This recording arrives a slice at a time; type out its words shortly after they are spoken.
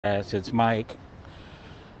Yes, it's Mike.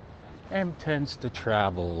 M tends to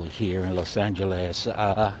travel here in Los Angeles,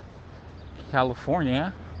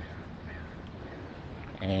 California,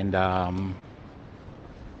 and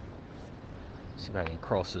see if I can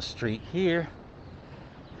cross the street here.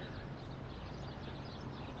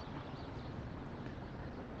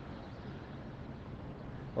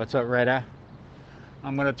 What's up, Retta?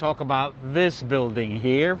 I'm going to talk about this building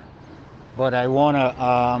here, but I want to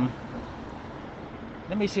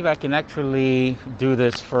let me see if I can actually do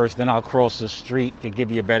this first. Then I'll cross the street to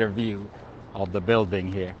give you a better view of the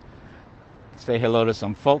building here. Say hello to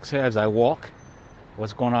some folks here as I walk.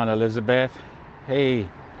 What's going on, Elizabeth? Hey,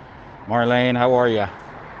 Marlene, how are you?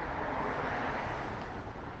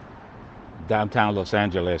 Downtown Los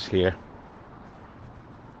Angeles here.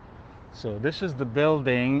 So this is the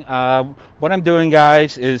building. What I'm doing,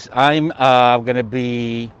 guys, is I'm going to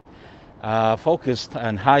be focused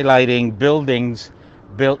on highlighting buildings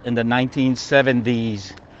built in the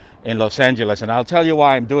 1970s in Los Angeles, and I'll tell you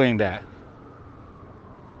why I'm doing that.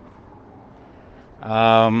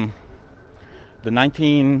 Um, the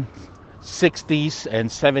 1960s and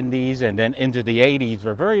 70s, and then into the 80s,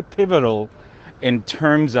 were very pivotal in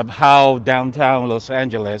terms of how downtown Los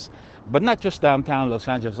Angeles, but not just downtown Los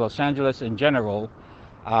Angeles in general,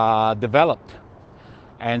 developed.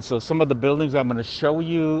 And so some of the buildings I'm going to show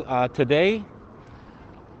you today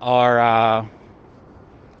are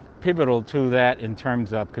pivotal to that in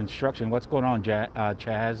terms of construction. What's going on,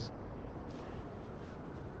 Chaz?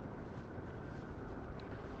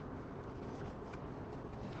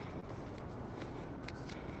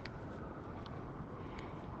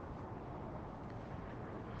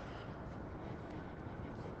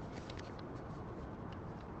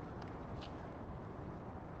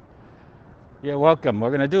 Yeah, welcome. We're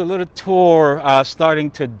going to do a little tour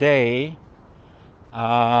starting today.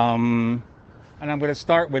 Um, and I'm going to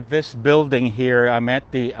start with this building here. I'm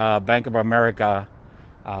at the Bank of America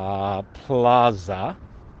Plaza.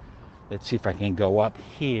 Let's see if I can go up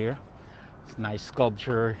here. It's a nice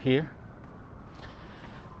sculpture here.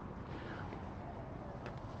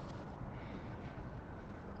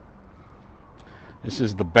 This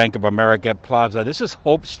is the Bank of America Plaza. This is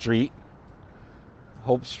Hope Street.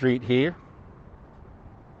 Hope Street here.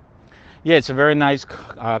 Yeah, it's a very nice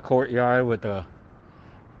courtyard with the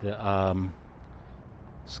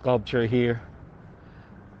sculpture here.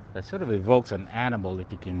 That sort of evokes an animal,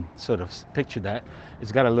 if you can sort of picture that.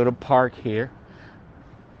 It's got a little park here.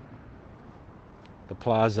 The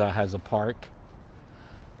plaza has a park.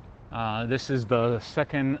 This is the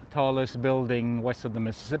second tallest building west of the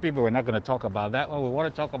Mississippi, but we're not going to talk about that one. We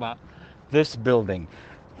want to talk about this building.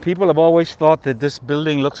 People have always thought that this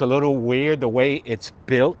building looks a little weird the way it's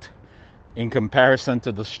built in comparison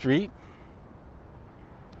to the street.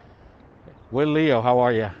 Will Leo, how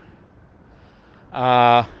are you?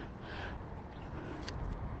 Uh,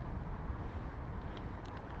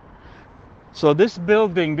 so this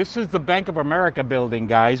building, this is the Bank of America building,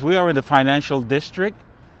 guys. We are in the financial district.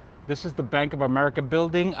 This is the Bank of America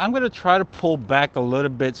building. I'm going to try to pull back a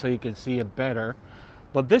little bit so you can see it better.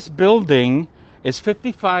 But this building is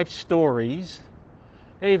 55 stories.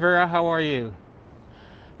 Hey Vera, how are you?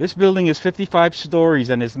 This building is 55 stories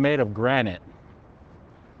and is made of granite.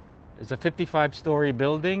 It's a 55-story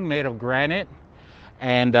building made of granite.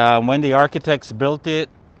 And when the architects built it,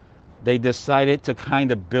 they decided to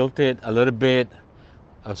kind of build it a little bit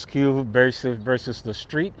askew versus the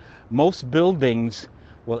street. Most buildings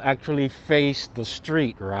will actually face the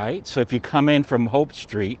street, right? So if you come in from Hope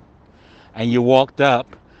Street and you walked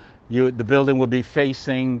up, the building will be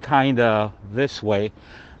facing kind of this way.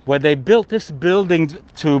 Where they built this building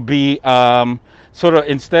to be sort of,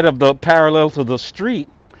 instead of the parallel to the street,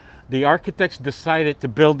 the architects decided to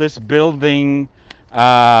build this building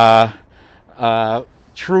uh,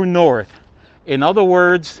 true north. In other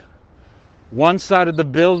words, one side of the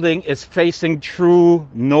building is facing true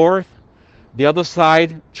north, the other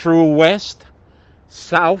side true west,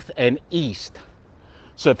 south, and east.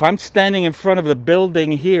 So if I'm standing in front of the building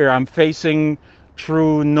here, I'm facing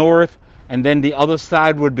true north, and then the other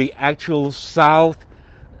side would be actual south,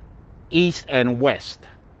 east, and west.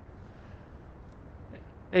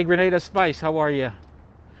 Hey, Grenada Spice, how are you?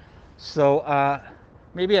 So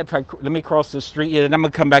maybe let me cross the street, and I'm gonna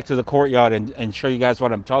come back to the courtyard and show you guys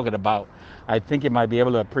what I'm talking about. I think you might be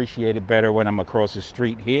able to appreciate it better when I'm across the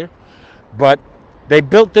street here. But they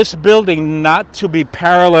built this building not to be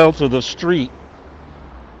parallel to the street,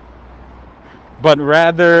 but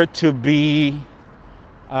rather to be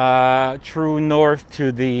true north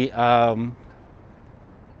to the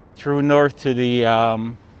true north to the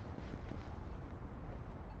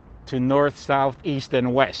to north, south, east,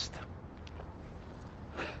 and west.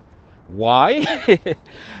 Why?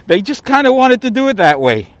 They just kind of wanted to do it that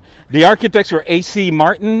way. The architects were A.C.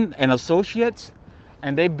 Martin and Associates,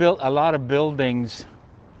 and they built a lot of buildings.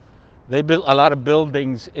 They built a lot of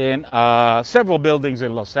buildings in several buildings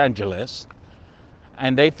in Los Angeles,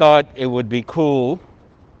 and they thought it would be cool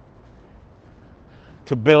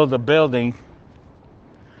to build a building.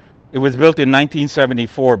 It was built in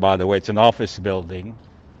 1974, by the way. It's an office building.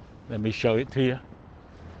 Let me show it to you.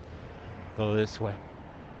 Go this way.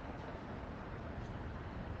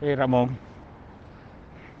 Hey, Ramon.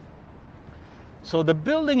 So the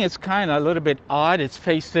building is kind of a little bit odd. It's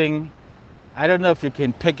facing, I don't know if you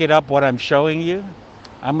can pick it up what I'm showing you.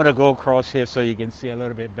 I'm going to go across here so you can see a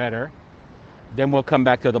little bit better. Then we'll come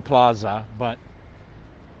back to the plaza. But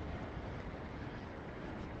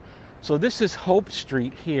so this is Hope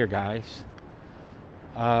Street here, guys.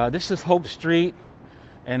 This is Hope Street,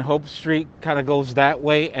 and Hope Street kind of goes that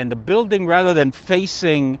way. And the building, rather than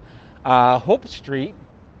facing Hope Street,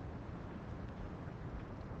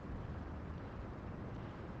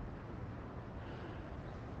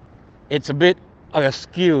 it's a bit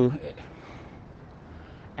askew,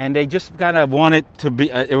 and they just kind of wanted to be,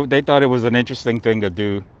 they thought it was an interesting thing to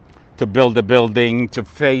do, to build a building to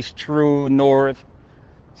face true north,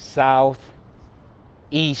 south,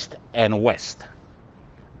 east, and west.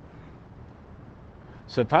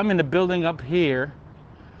 So if I'm in the building up here,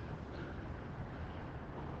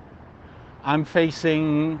 I'm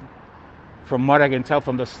facing, from what I can tell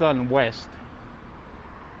from the sun, west.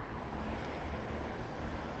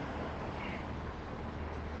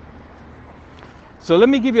 So let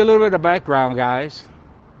me give you a little bit of background, guys.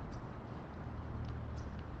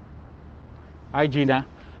 Hi, Gina.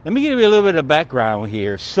 Let me give you a little bit of background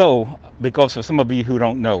here. So, because for some of you who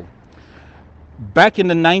don't know, back in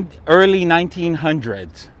the early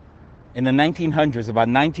 1900s, about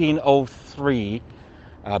 1903,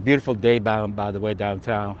 beautiful day, by the way,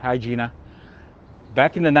 downtown. Hi, Gina.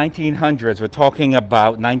 Back in the 1900s, we're talking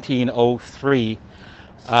about 1903,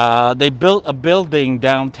 they built a building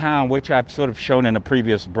downtown, which I've sort of shown in a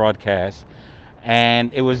previous broadcast,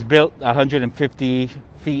 and it was built 150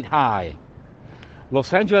 feet high.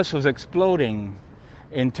 Los Angeles was exploding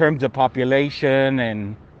in terms of population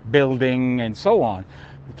and building and so on.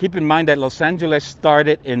 Keep in mind that Los Angeles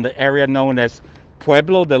started in the area known as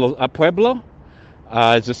Pueblo. Pueblo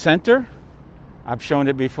is the center. I've shown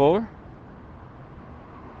it before.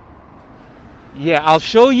 Yeah, I'll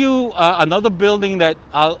show you another building that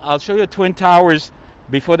I'll show you Twin Towers.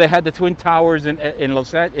 Before they had the Twin Towers in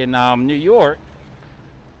New York,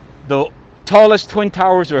 the tallest Twin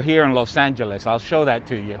Towers are here in Los Angeles. I'll show that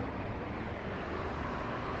to you.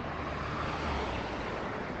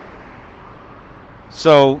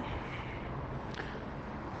 So,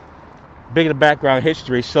 big of the background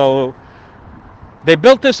history. So, they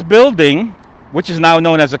built this building, which is now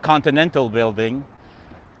known as a Continental Building,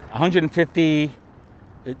 150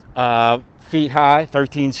 feet high,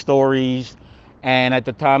 13 stories, and at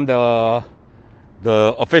the time the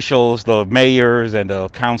officials, the mayors and the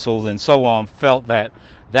councils and so on, felt that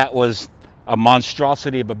that was a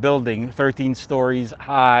monstrosity of a building, 13 stories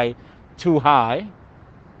high, too high.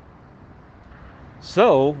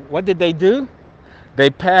 So what did they do? They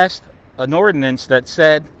passed an ordinance that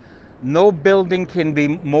said no building can be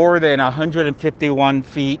more than 151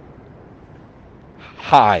 feet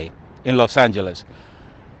high in Los Angeles.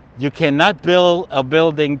 You cannot build a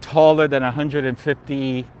building taller than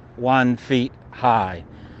 151 feet high.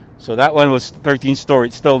 So that one was 13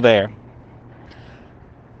 stories, still there.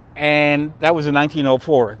 And that was in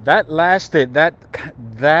 1904. That lasted,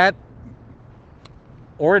 that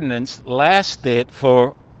ordinance lasted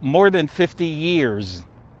for more than 50 years.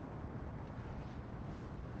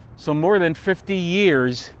 So more than 50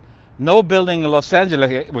 years, no building in Los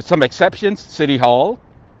Angeles, with some exceptions. City Hall.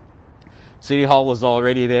 City Hall was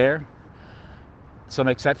already there. Some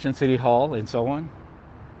exceptions, City Hall and so on.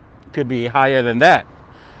 Could be higher than that.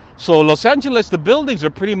 So Los Angeles, the buildings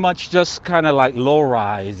are pretty much just kind of like low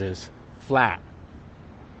rises, flat.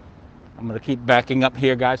 I'm going to keep backing up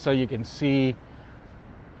here, guys, so you can see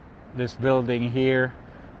this building here.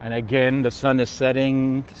 And again, the sun is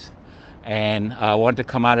setting, and I want to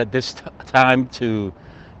come out at this time to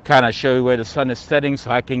kind of show you where the sun is setting so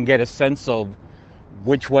I can get a sense of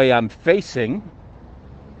which way I'm facing.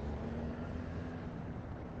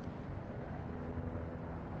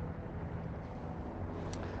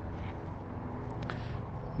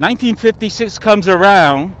 (1956) comes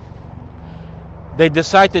around. They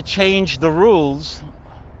decide to change the rules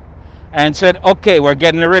and said, okay, we're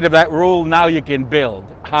getting rid of that rule. Now you can build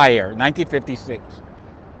higher. 1956.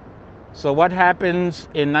 So what happens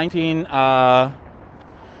in in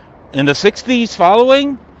the 60s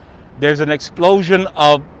following? There's an explosion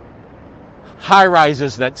of high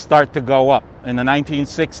rises that start to go up in the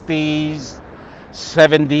 1960s,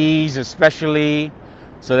 70s especially.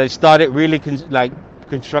 So they started really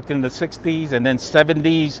constructing in the 60s and then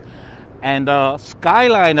 70s, and the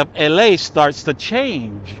skyline of LA starts to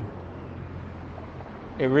change.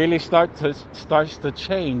 It really starts to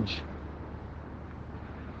change.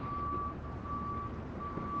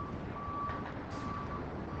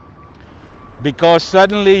 Because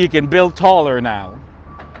suddenly you can build taller now.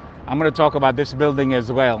 I'm going to talk about this building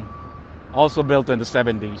as well, also built in the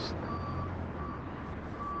 70s.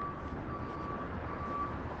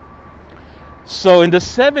 So in the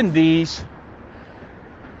 70s,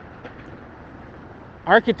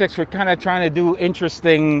 architects were kind of trying to do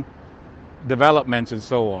interesting developments and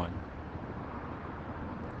so on.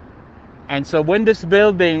 And so when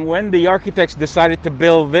the architects decided to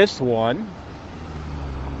build this one,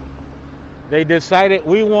 they decided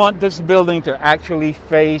we want this building to actually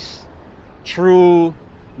face true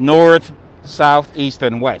north, south, east,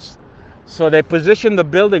 and west. So they positioned the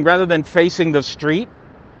building rather than facing the street.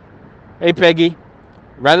 Hey, Peggy,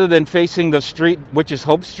 rather than facing the street, which is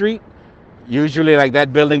Hope Street, usually like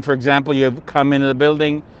that building, for example, you come into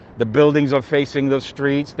the buildings are facing the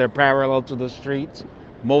streets, they're parallel to the streets.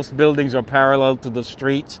 Most buildings are parallel to the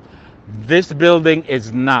streets. This building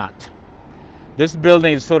is not. This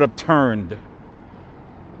building is sort of turned.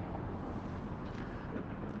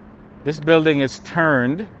 This building is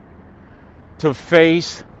turned to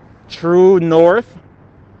face true north,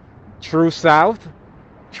 true south,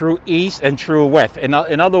 true east, and true west. In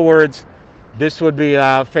other words, this would be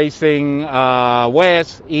facing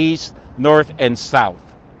west, east, north, and south.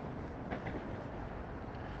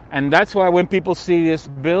 And that's why when people see this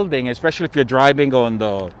building, especially if you're driving on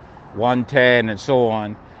the 110 and so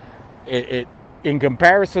on, it in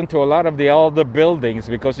comparison to a lot of the other buildings,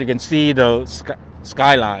 because you can see the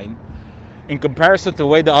skyline, in comparison to the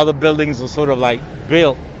way the other buildings are sort of like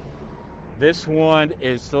built, this one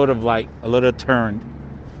is sort of like a little turned.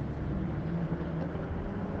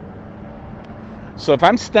 So if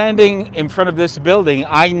I'm standing in front of this building,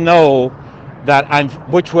 I know that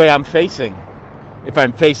which way I'm facing. If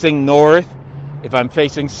I'm facing north, if I'm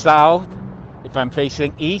facing south, if I'm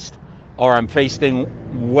facing east, or I'm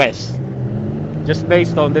facing west, just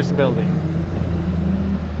based on this building.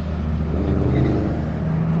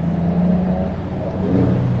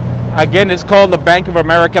 Again, it's called the Bank of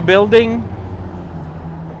America building.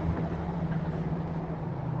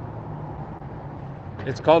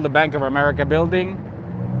 It's called the Bank of America building.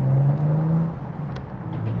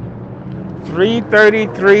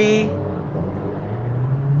 333.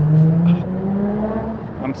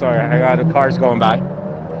 I'm sorry, I got the cars going by.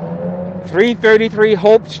 333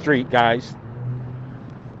 Hope Street, guys.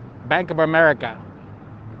 Bank of America.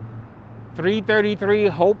 333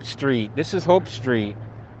 Hope Street. This is Hope Street.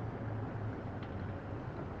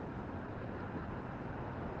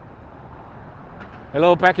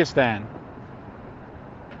 Hello, Pakistan.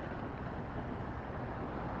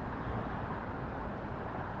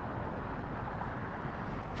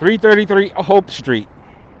 .333 Hope Street.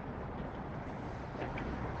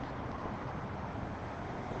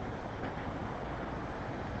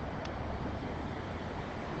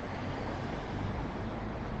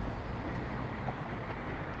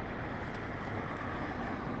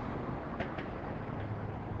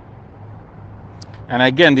 And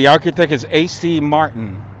again, the architect is A.C.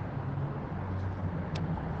 Martin.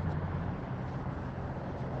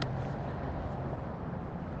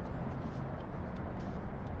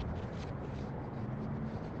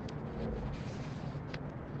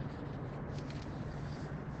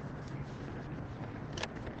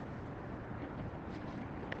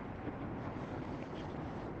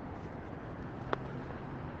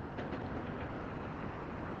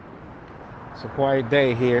 It's a quiet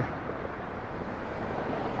day here.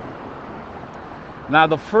 Now,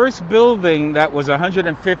 the first building that was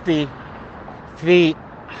 150 feet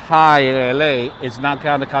high in LA is now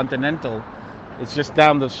kind of Continental. It's just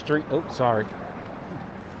down the street. Oh, sorry.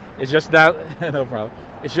 It's just down. No problem.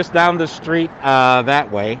 It's just down the street that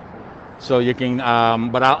way. So you can.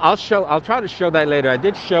 But I'll try to show that later. I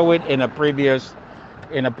did show it in a previous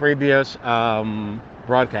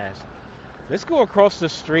broadcast. Let's go across the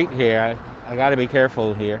street here. I got to be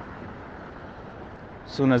careful here.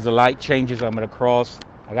 As soon as the light changes, I'm going to cross.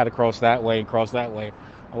 I got to cross that way and cross that way.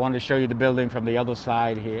 I wanted to show you the building from the other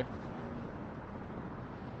side here.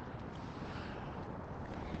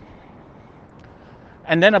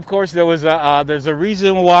 And then, of course, there's a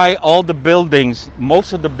reason why all the buildings,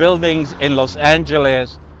 most of the buildings in Los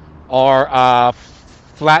Angeles, are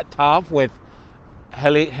flat top with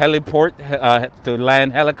heliport to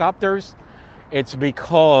land helicopters. It's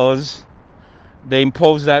because they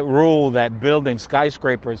imposed that rule that building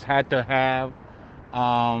skyscrapers had to have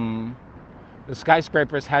um, the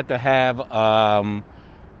skyscrapers had to have a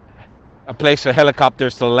place for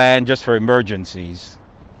helicopters to land just for emergencies.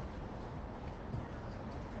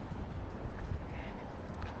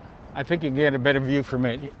 I think you can get a better view from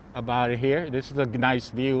it about it here. This is a nice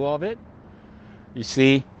view of it. You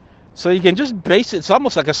see, so you can just base it. It's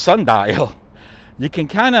almost like a sundial. You can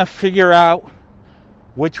kind of figure out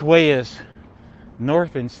which way is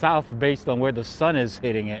north and south based on where the sun is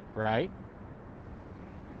hitting it, right?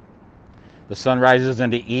 The sun rises in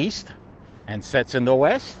the east and sets in the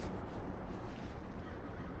west.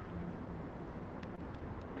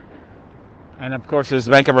 And of course, there's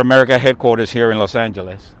Bank of America headquarters here in Los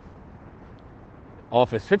Angeles.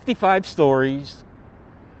 Office 55 stories.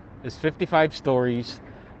 It's 55 stories,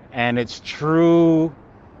 and it's true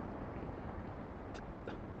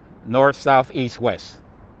north, south, east, west.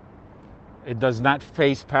 It does not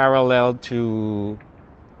face parallel to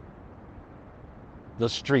the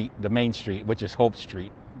street, the main street, which is Hope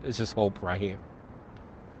Street. This is Hope right here.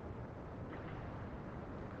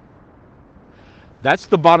 That's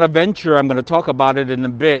the Bonaventure. I'm going to talk about it in a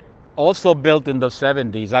bit. Also built in the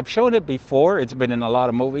 70s. I've shown it before. It's been in a lot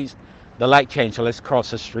of movies. The light changed, so let's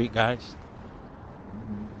cross the street, guys.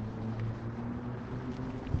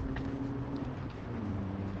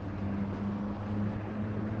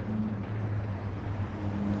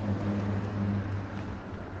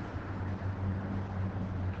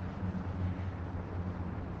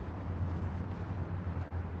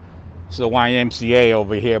 It's the YMCA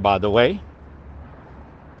over here, by the way.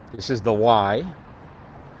 This is the Y.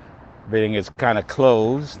 Everything is kind of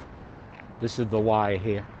closed. This is the Y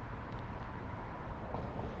here.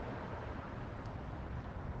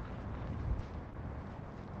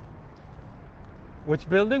 Which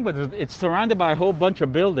building? But it's surrounded by a whole bunch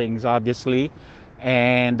of buildings, obviously,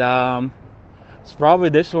 and it's probably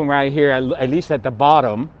this one right here, at least at the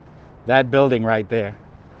bottom. That building right there.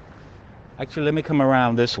 Actually, let me come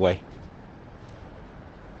around this way.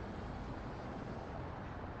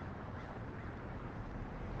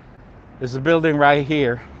 There's a building right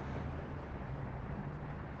here.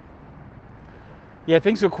 Yeah,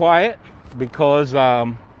 things are quiet because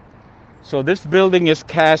so this building is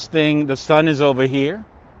casting, the sun is over here.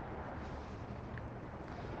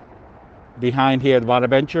 Behind here at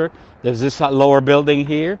Bonaventure, there's this lower building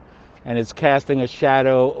here, and it's casting a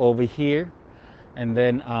shadow over here. And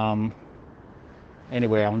then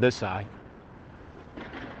anyway, on this side.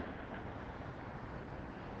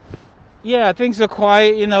 Yeah, things are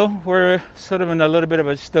quiet, you know. We're sort of in a little bit of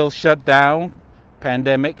a still shut down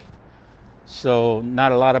pandemic. So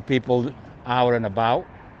not a lot of people out and about.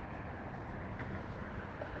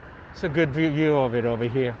 It's a good view of it over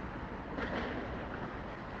here.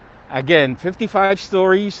 Again, 55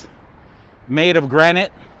 stories, made of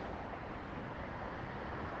granite.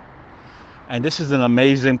 And this is an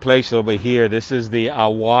amazing place over here. This is the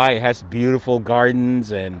Y. It has beautiful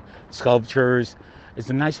gardens and sculptures. It's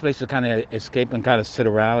a nice place to kind of escape and kind of sit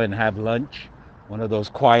around and have lunch. One of those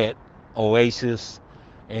quiet oases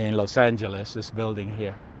in Los Angeles, this building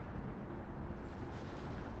here.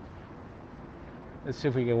 Let's see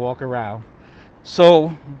if we can walk around.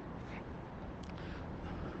 So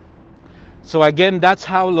again, that's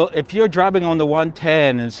how, if you're driving on the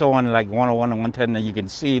 110 and so on, like 101 and 110, then you can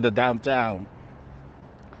see the downtown.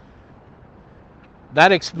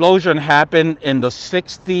 That explosion happened in the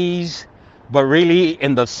 60s, but really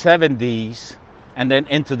in the 70s and then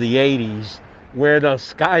into the 80s, where the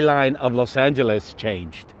skyline of Los Angeles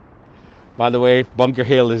changed. By the way, Bunker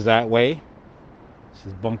Hill is that way. This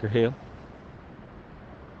is Bunker Hill.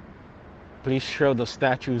 Please show the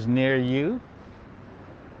statues near you.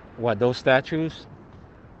 What, those statues?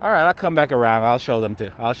 All right, I'll come back around. I'll show them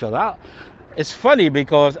too. I'll show them. It's funny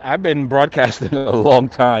because I've been broadcasting a long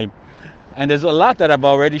time, and there's a lot that I've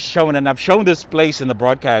already shown, and I've shown this place in the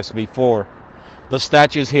broadcast before. The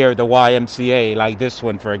statues here at the YMCA, like this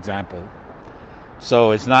one, for example.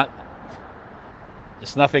 So it's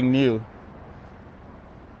nothing new.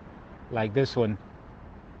 Like this one.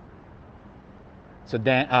 It's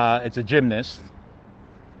a gymnast.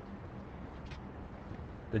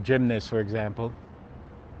 The gymnast, for example.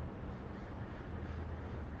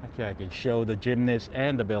 Okay, I can show the gymnast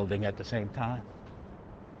and the building at the same time.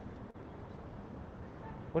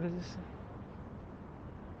 What is this?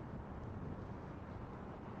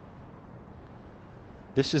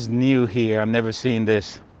 This is new here. I've never seen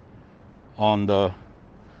this on the.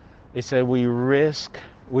 They said we rise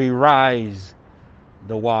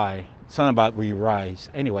the Y. Something about we rise.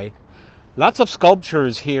 Anyway, lots of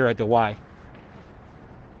sculptures here at the Y.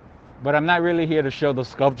 But I'm not really here to show the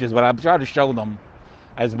sculptures, but I'm trying to show them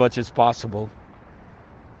as much as possible.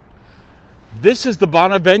 This is the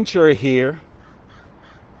Bonaventure here.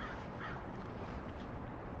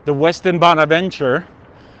 The Westin Bonaventure,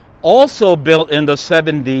 also built in the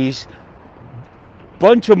 70s.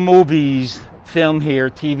 Bunch of movies filmed here,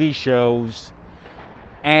 TV shows.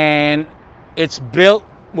 And it's built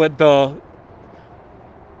with the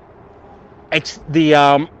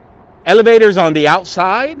elevators on the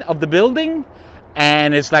outside of the building,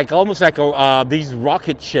 and it's like almost like these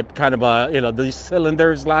rocket ship kind of these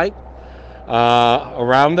cylinders like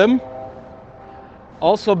around them.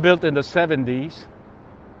 Also built in the 70s.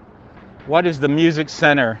 What is the Music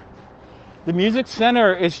Center? The Music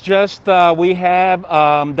Center is just we have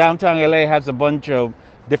downtown LA has a bunch of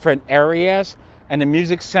different areas, and the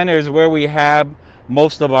Music Center is where we have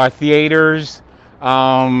most of our theaters,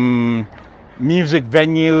 music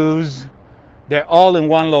venues. They're all in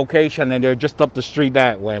one location, and they're just up the street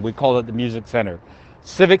that way. We call it the Music Center.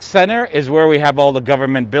 Civic Center is where we have all the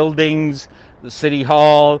government buildings, the City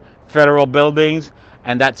Hall, federal buildings,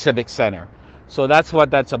 and that's Civic Center. So that's what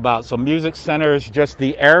that's about. So Music Center is just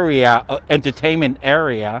the area, entertainment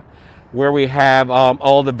area, where we have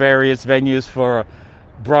all the various venues for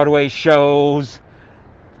Broadway shows,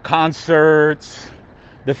 concerts,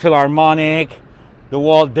 the Philharmonic, the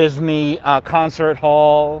Walt Disney Concert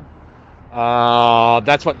Hall.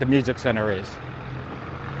 That's what the Music Center is.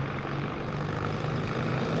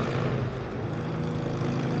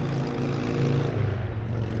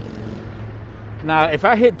 Now, if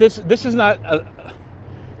I hit this, this is not a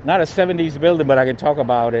 70s building, but I can talk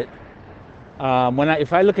about it.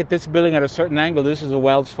 If I look at this building at a certain angle, this is a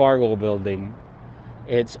Wells Fargo building.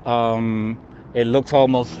 It looks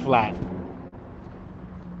almost flat.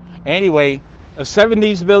 Anyway, a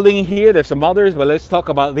 70s building here. There's some others, but let's talk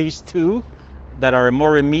about these two that are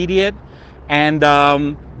more immediate. And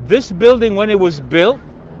this building, when it was built,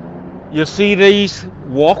 you see these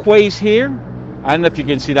walkways here. I don't know if you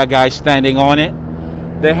can see that guy standing on it.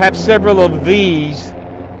 They have several of these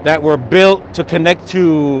that were built to connect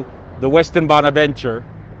to the Westin Bonaventure.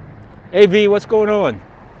 Hey V, what's going on?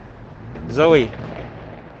 Zoe.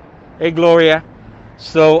 Hey Gloria.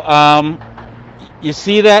 So you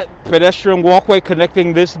see that pedestrian walkway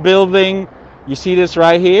connecting this building? You see this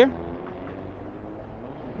right here?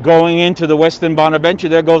 Going into the Westin Bonaventure.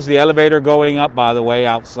 There goes the elevator going up, by the way,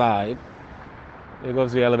 outside. There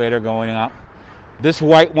goes the elevator going up. This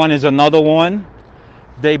white one is another one.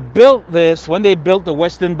 They built this, when they built the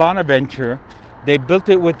Westin Bonaventure, they built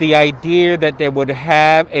it with the idea that they would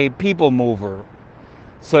have a people mover.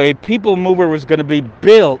 So a people mover was going to be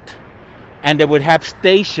built, and they would have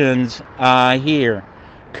stations here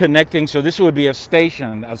connecting. So this would be a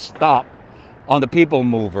station, a stop on the people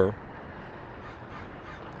mover.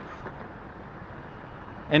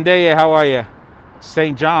 And there, how are you?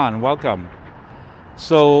 St. John, welcome.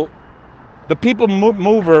 So the people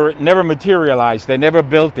mover never materialized. They never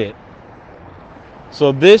built it.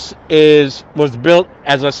 So this was built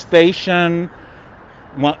as a station,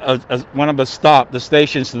 one of the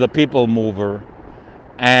stations to the people mover,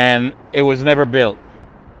 and it was never built.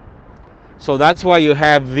 So that's why you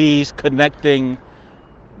have these connecting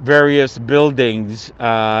various buildings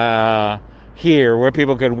here where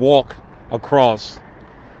people can walk across.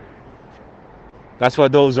 That's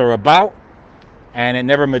what those are about. And it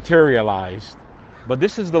never materialized. But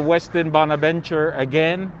this is the Westin Bonaventure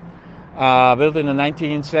again, built in the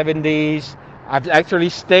 1970s. I've actually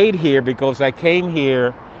stayed here because I came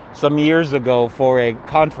here some years ago for a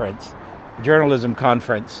conference, journalism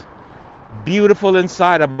conference. Beautiful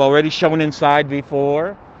inside. I've already shown inside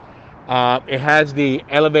before. It has the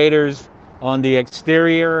elevators on the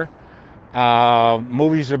exterior.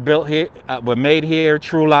 Movies are built here, were made here.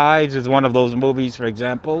 True Lies is one of those movies, for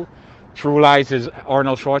example. True Lies is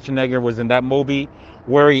Arnold Schwarzenegger was in that movie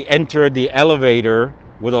where he entered the elevator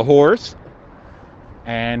with a horse.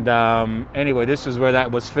 And anyway, this is where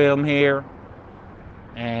that was filmed here.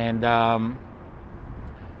 And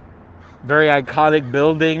very iconic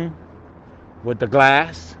building with the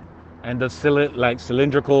glass and the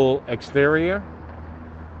cylindrical exterior.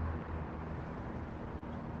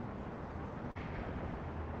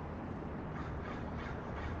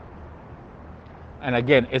 And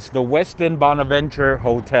again, it's the Westin Bonaventure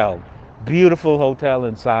Hotel. Beautiful hotel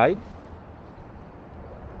inside.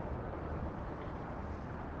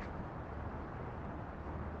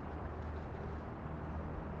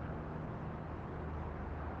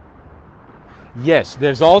 Yes,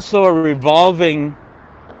 there's also a revolving.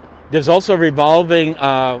 There's also a revolving.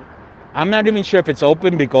 I'm not even sure if it's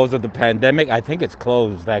open because of the pandemic. I think it's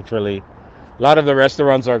closed actually. A lot of the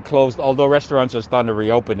restaurants are closed, although restaurants are starting to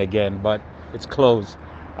reopen again, but it's closed.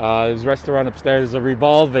 There's a restaurant upstairs. There's a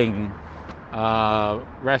revolving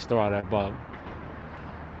restaurant above.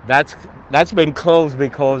 That's that's been closed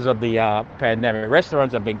because of the pandemic.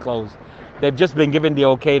 Restaurants have been closed. They've just been given the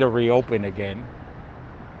okay to reopen again.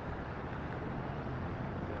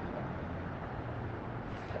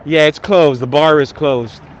 Yeah, it's closed. The bar is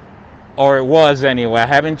closed, or it was anyway. I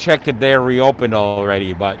haven't checked if they're reopened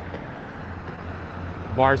already, but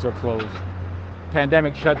bars are closed.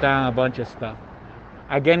 Pandemic shut down a bunch of stuff.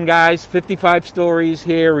 Again, guys, 55 stories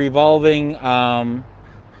here, revolving.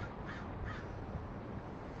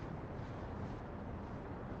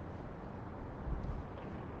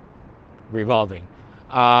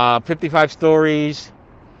 55 stories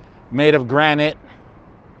made of granite.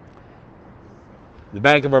 The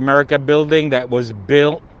Bank of America building that was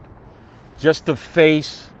built just to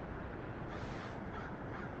face.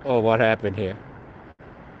 Oh, what happened here?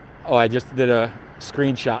 Oh, I just did a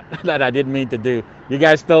screenshot that I didn't mean to do. You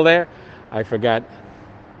guys still there? I forgot.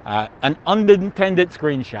 An unintended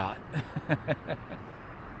screenshot.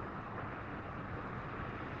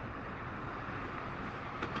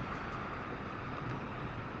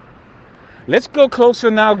 Let's go closer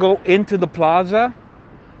now, go into the plaza.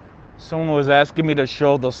 Someone was asking me to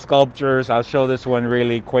show the sculptures. I'll show this one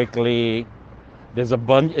really quickly. There's a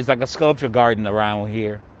bunch, it's like a sculpture garden around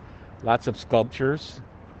here. Lots of sculptures.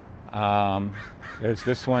 Um, there's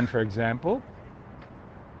this one, for example.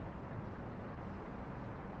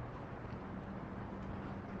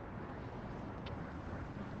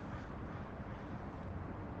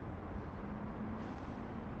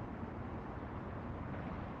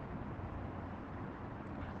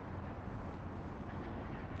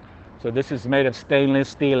 So this is made of stainless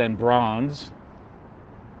steel and bronze.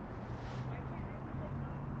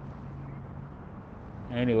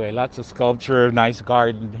 Anyway, lots of sculpture, nice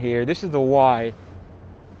garden here. This is the Y.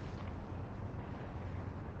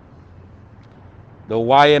 The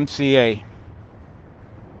YMCA.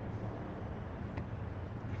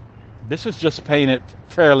 This was just painted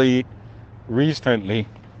fairly recently.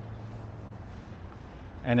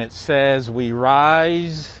 And it says, "We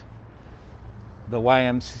rise." The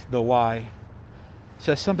the Y. It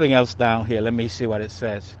says something else down here. Let me see what it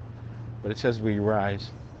says. But it says, "We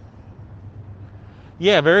rise."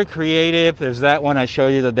 Yeah, very creative. There's that one I showed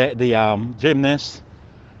you, the gymnast.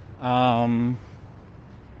 Um,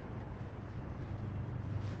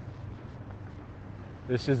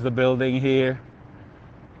 this is the building here.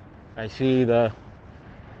 I see the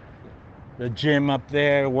gym up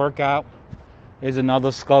there, workout. There's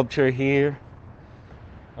another sculpture here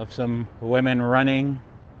of some women running.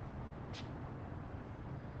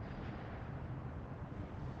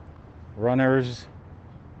 Runners.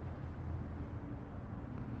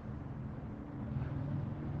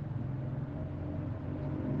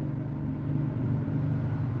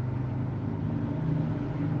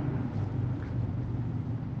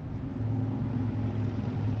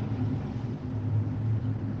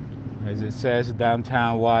 As it says,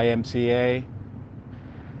 downtown YMCA.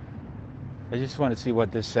 I just want to see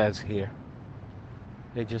what this says here.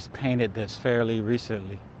 They just painted this fairly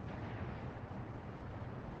recently.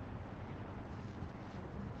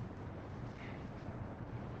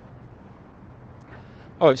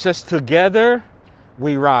 Oh, it says, "Together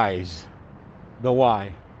we rise." The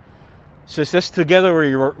Y. So it says,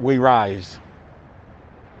 "Together we rise."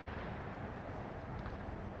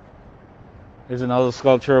 There's another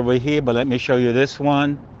sculpture over here, but let me show you this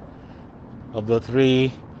one of the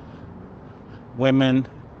three women.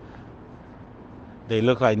 They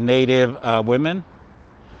look like native women.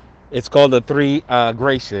 It's called the Three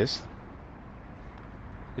Graces.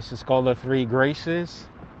 This is called the Three Graces.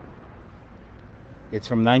 It's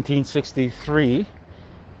from 1963.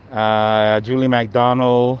 Julie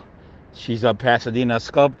McDonald, she's a Pasadena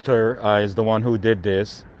sculptor, is the one who did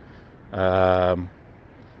this. Um,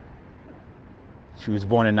 she was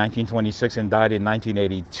born in 1926 and died in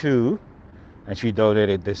 1982. And she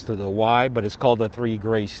donated this to the Y, but it's called the Three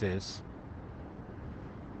Graces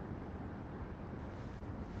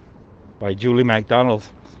by Julie McDonald.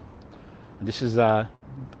 This is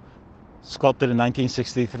sculpted in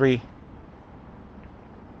 1963.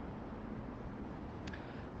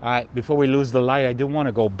 All right, before we lose the light, I do want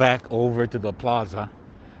to go back over to the plaza.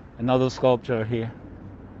 Another sculpture here.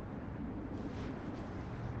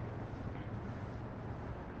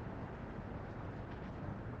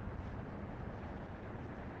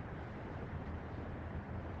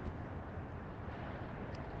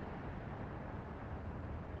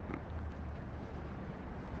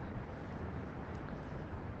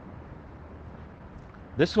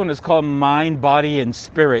 This one is called Mind, Body, and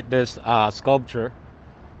Spirit. This sculpture,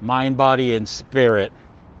 Mind, Body, and Spirit.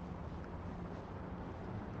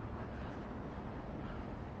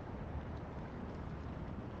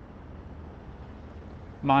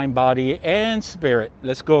 Mind, Body, and Spirit.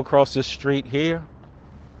 Let's go across the street here.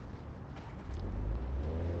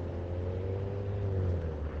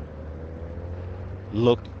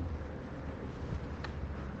 Look,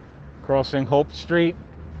 crossing Hope Street.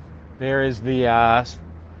 There is the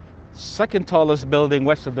second tallest building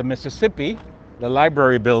west of the Mississippi, the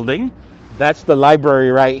library building. That's the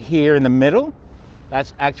library right here in the middle.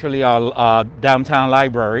 That's actually our downtown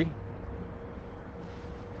library.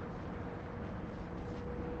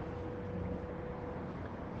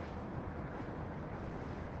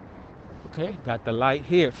 Okay, got the light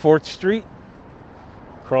here. 4th Street.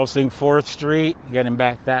 Crossing 4th Street, getting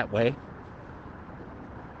back that way.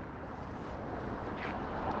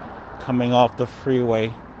 Coming off the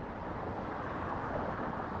freeway.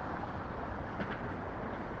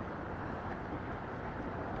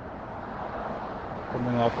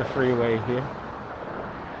 Coming off the freeway here.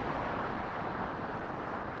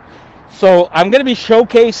 So I'm going to be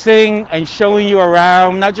showcasing and showing you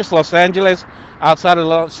around, not just Los Angeles, outside of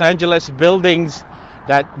Los Angeles, buildings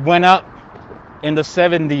that went up in the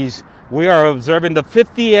 70s. We are observing the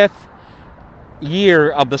 50th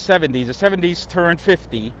year of the 70s. The 70s turned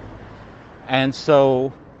 50. And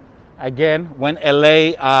so, again, when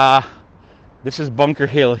LA, this is Bunker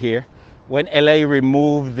Hill here, when LA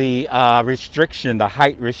removed the restriction, the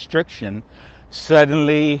height restriction,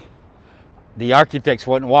 suddenly the architects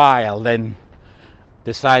went wild and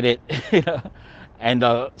decided, and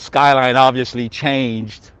the skyline obviously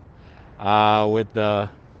changed with the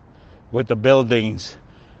buildings,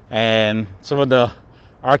 and some of the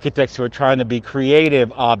architects were trying to be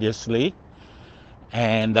creative, obviously,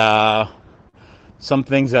 and some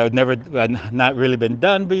things that had not really been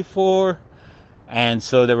done before, and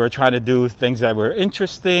so they were trying to do things that were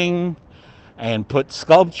interesting and put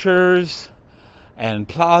sculptures and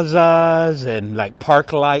plazas and like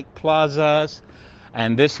park-like plazas.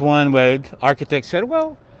 And this one where architects said,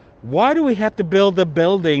 well, why do we have to build a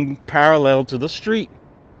building parallel to the street?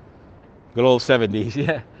 Good old 70s,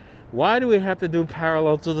 yeah. Why do we have to do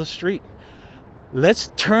parallel to the street?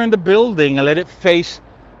 Let's turn the building and let it face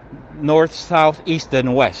north, south, east,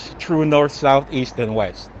 and west. True north, south, east, and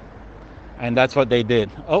west. And that's what they did.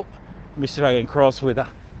 Oh, let me see if I can cross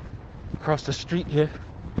the street here.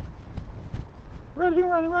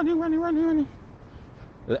 Running.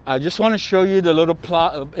 I just want to show you the little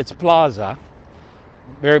it's plaza.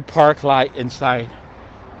 Very park-like inside.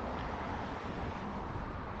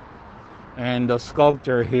 And the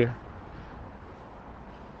sculpture here.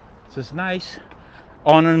 So it's nice.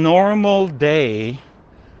 On a normal day,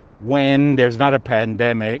 when there's not a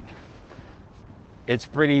pandemic, it's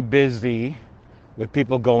pretty busy with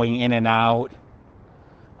people going in and out.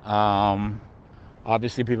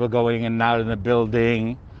 Obviously, people going in and out in the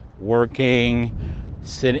building, working,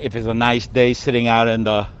 if it's a nice day, sitting out in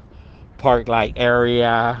the park-like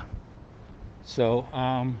area. So,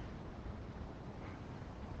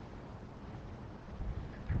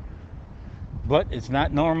 but it's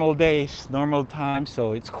not normal days, normal time,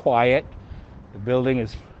 so it's quiet. The building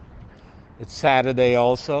it's Saturday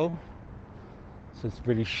also, so it's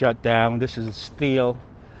pretty shut down. This is a steel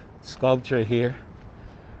sculpture here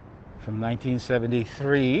from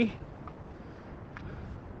 1973.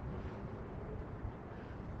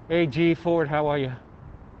 Hey G Ford, how are you?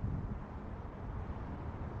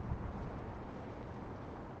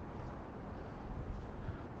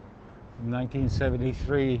 From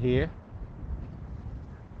 1973 here.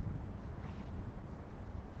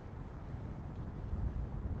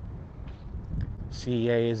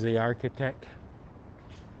 CA is the architect.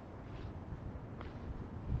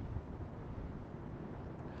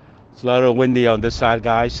 It's a little windy on this side,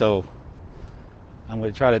 guys, so I'm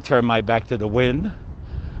going to try to turn my back to the wind.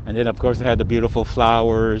 And then, of course, they had the beautiful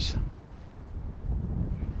flowers.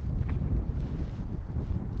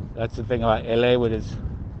 That's the thing about LA with its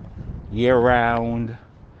year-round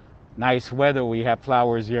nice weather. We have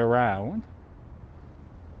flowers year-round.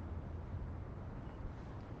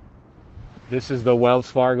 This is the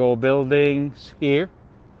Wells Fargo buildings here.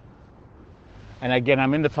 And again,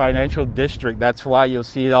 I'm in the financial district. That's why you'll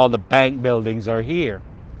see all the bank buildings are here.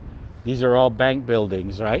 These are all bank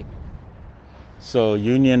buildings, right? So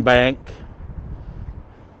Union Bank,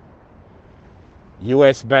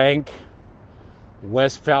 US Bank,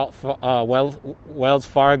 Wells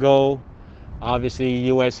Fargo, obviously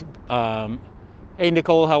US. Hey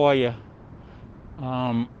Nicole, how are you?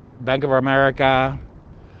 Bank of America,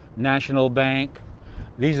 National Bank.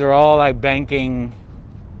 These are all like banking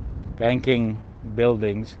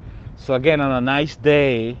buildings. So again, on a nice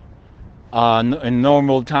day, in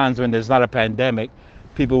normal times when there's not a pandemic,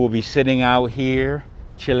 people will be sitting out here,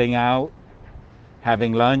 chilling out,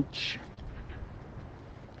 having lunch,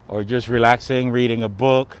 or just relaxing, reading a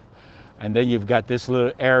book. And then you've got this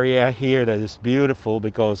little area here that is beautiful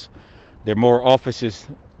because there are more offices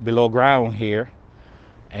below ground here.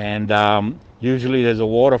 And usually there's a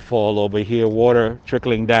waterfall over here, water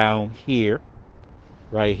trickling down here,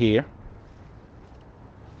 right here.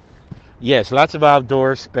 Yes, lots of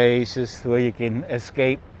outdoor spaces where you can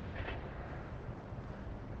escape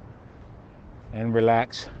and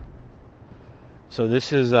relax. So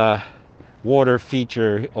this is a water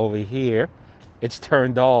feature over here. It's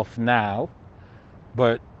turned off now,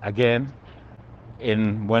 but again,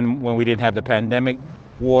 when we didn't have the pandemic,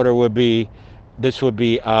 this would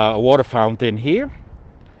be a water fountain here.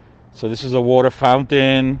 So this is a water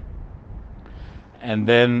fountain, and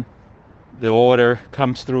then the water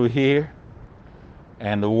comes through here,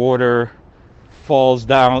 and the water falls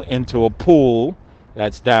down into a pool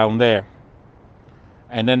that's down there.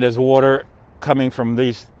 And then there's water coming from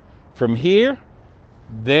here,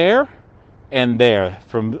 there, and there,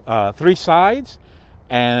 from 3 sides,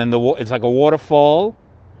 and it's like a waterfall.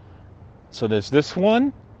 So there's this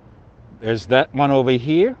one, there's that one over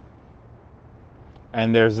here,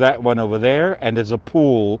 and there's that one over there, and there's a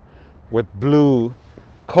pool with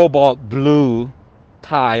cobalt blue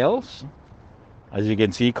tiles. As you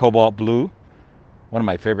can see, cobalt blue, one of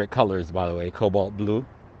my favorite colors, by the way, cobalt blue.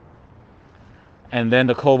 And then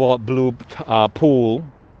the cobalt blue pool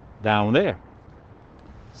down there.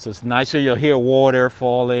 So it's nice. So you'll hear water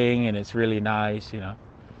falling, and it's really nice, you know.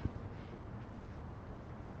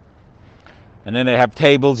 And then they have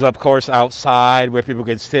tables, of course, outside where people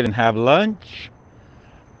can sit and have lunch.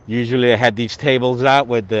 Usually I had these tables out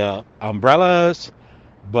with the umbrellas,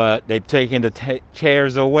 but they've taken the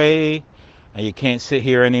chairs away, and you can't sit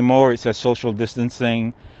here anymore. It's a social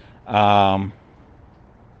distancing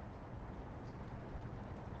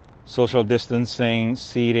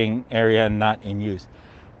seating area not in use.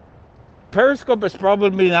 Periscope is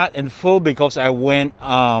probably not in full because I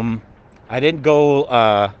didn't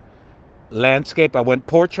go landscape, I went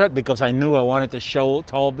portrait because I knew I wanted to show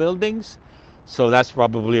tall buildings. So that's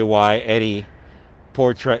probably why Eddie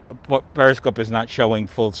Periscope is not showing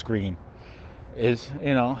full screen.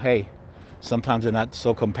 Hey, sometimes they're not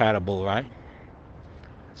so compatible, right?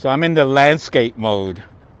 So I'm in the landscape mode.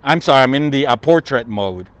 I'm in the portrait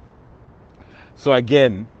mode. So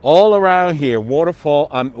again, all around here, water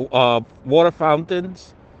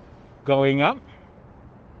fountains going up,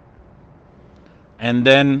 and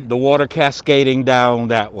then the water cascading down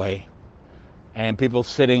that way, and people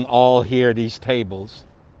sitting all here, these tables.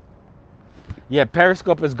 Yeah,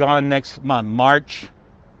 Periscope is gone next month, March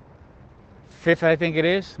 5th, I think it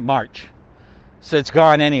is, March. So it's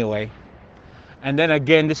gone anyway. And then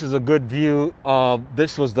again, this is a good view of,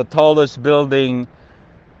 this was the tallest building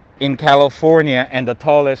in California and the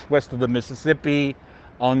tallest west of the Mississippi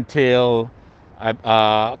until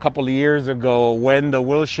a couple of years ago when the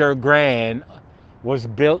Wilshire Grand was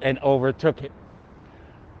built and overtook it.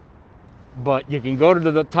 But you can go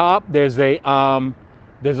to the top. There's a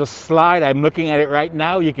slide. I'm looking at it right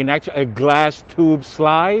now. You can actually, a glass tube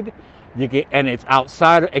slide. And it's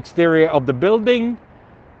outside, exterior of the building.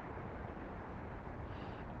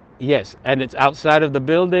 Yes, and it's outside of the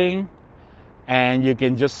building, and you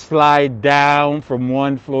can just slide down from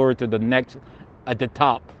one floor to the next at the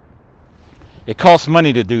top. It costs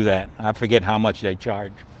money to do that. I forget how much they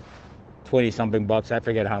charge. 20 something bucks, I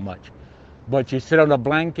forget how much. But you sit on a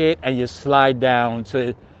blanket and you slide down.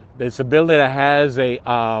 So it's a building that has a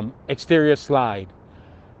exterior slide.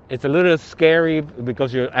 It's a little scary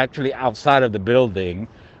because you're actually outside of the building,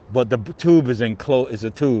 but the tube is enclosed. It's a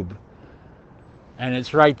tube, and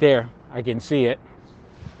it's right there. I can see it.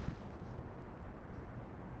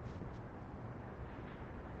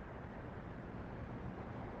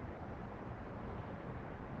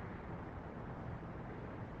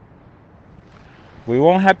 We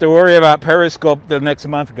won't have to worry about Periscope the next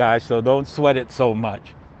month, guys, so don't sweat it so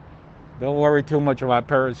much. Don't worry too much about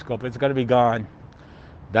Periscope. It's going to be gone.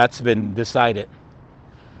 That's been decided.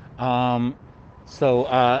 Again,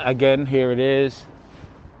 here it is.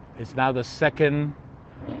 It's now the second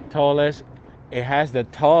tallest. It has the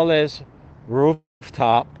tallest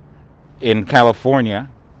rooftop in California.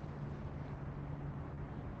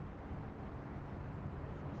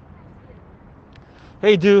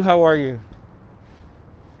 Hey, dude, how are you?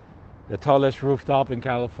 The tallest rooftop in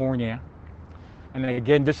California. And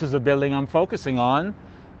again, this is a building I'm focusing on.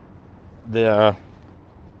 The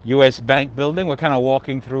US Bank building. We're kind of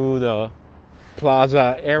walking through the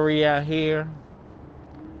plaza area here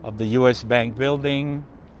of the US Bank building.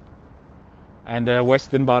 And the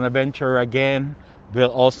Westin Bonaventure again,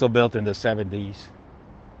 also built in the 70s.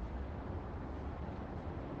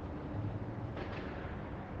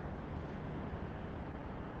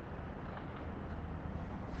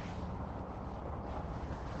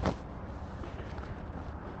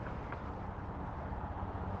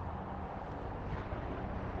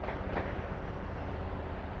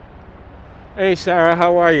 Hey Sarah,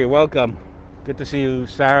 how are you? Welcome. Good to see you,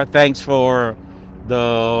 Sarah. Thanks for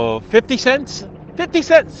the 50 cents. 50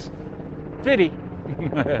 cents. 50.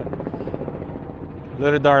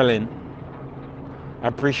 Little darling. I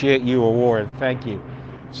appreciate you award. Thank you.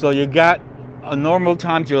 So you got normal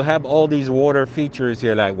times you'll have all these water features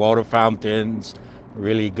here like water fountains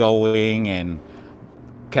really going and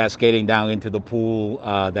cascading down into the pool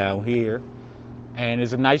down here. And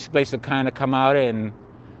it's a nice place to kind of come out and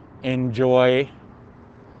enjoy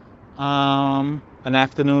an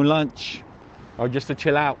afternoon lunch or just to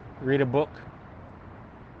chill out, read a book.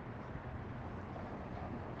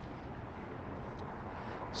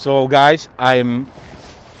 So guys, I'm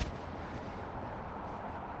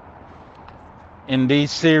in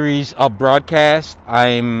these series of broadcasts,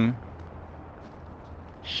 I'm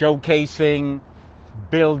showcasing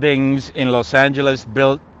buildings in Los Angeles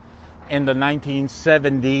built in the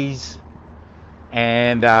 1970s.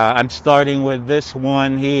 And I'm starting with this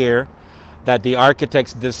one here that the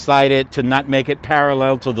architects decided to not make it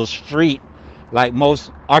parallel to the street like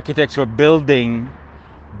most architects were building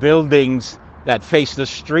buildings that face the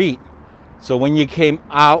street. So when you came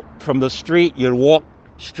out from the street, you'd walk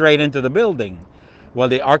straight into the building. Well,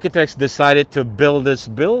 the architects decided to build this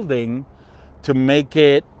building to make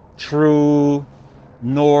it true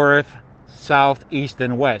north, south, east,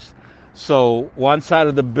 and west. So one side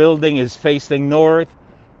of the building is facing north,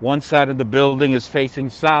 one side of the building is facing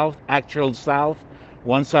south, actual south,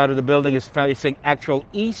 one side of the building is facing actual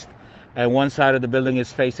east, and one side of the building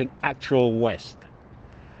is facing actual west.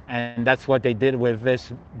 And that's what they did with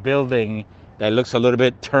this building that looks a little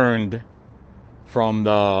bit turned from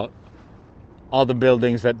the other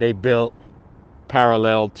buildings that they built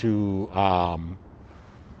parallel to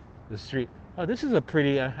the street. Oh, this is a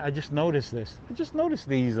pretty, I just noticed this. I just noticed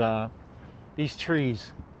these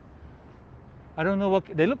trees. I don't know what,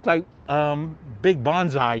 they look like big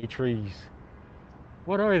bonsai trees.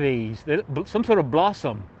 What are these? They, some sort of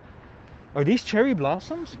blossom. Are these cherry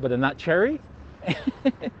blossoms? But they're not cherry?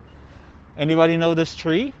 Anybody know this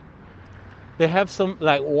tree? They have some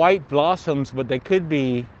like white blossoms, but they could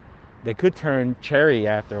turn cherry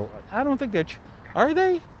after. I don't think they're, are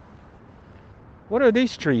they? What are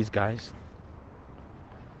these trees, guys?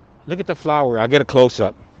 Look at the flower. I'll get a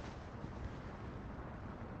close-up.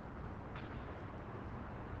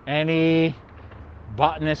 Any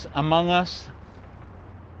botanists among us?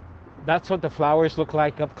 That's what the flowers look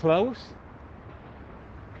like up close.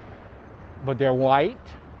 But they're white.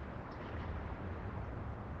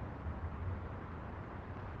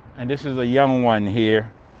 And this is a young one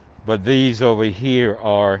here. But these over here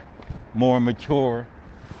are more mature.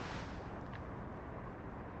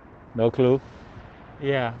 No clue?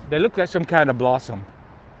 Yeah, they look like some kind of blossom.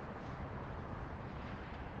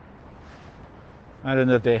 I don't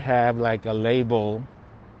know if they have like a label.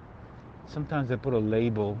 Sometimes they put a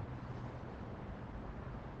label.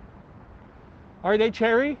 Are they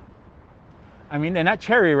cherry? I mean, they're not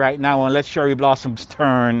cherry right now unless cherry blossoms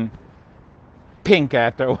turn pink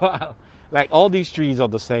after a while. Like all these trees are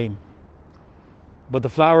the same. But the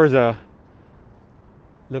flowers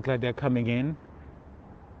look like they're coming in.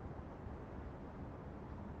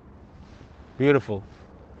 Beautiful.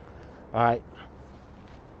 All right.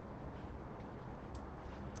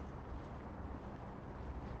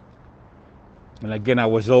 And again, I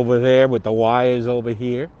was over there with the wires over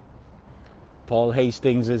here. Paul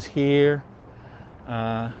Hastings is here.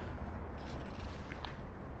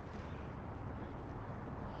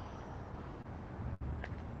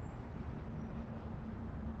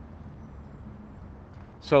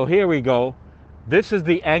 So here we go. This is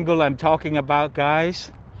the angle I'm talking about,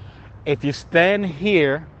 guys. If you stand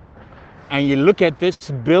here and you look at this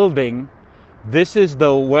building, this is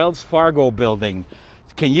the Wells Fargo building.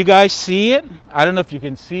 Can you guys see it? I don't know if you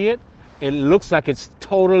can see it. It looks like it's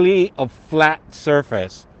totally a flat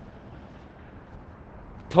surface.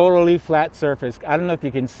 Totally flat surface. I don't know if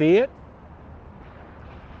you can see it.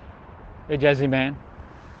 Hey, Jazzy Man.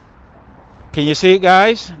 Can you see it,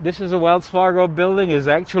 guys? This is a Wells Fargo building. It's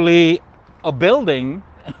actually a building,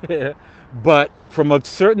 but from a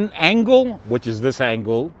certain angle, which is this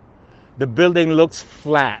angle, The building looks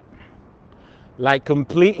flat, like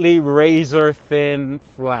completely razor thin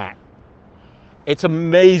flat. It's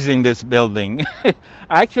amazing, this building. I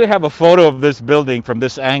actually have a photo of this building from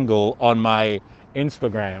this angle on my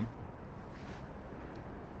Instagram.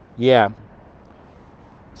 Yeah.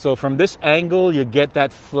 So from this angle, you get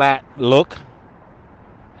that flat look,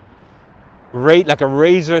 right, like a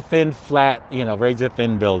razor thin flat, razor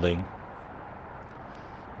thin building.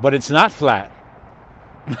 But it's not flat.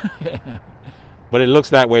 But it looks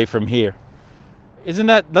that way from here. Doesn't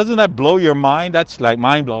that blow your mind? That's like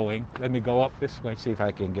mind blowing. Let me go up this way, see if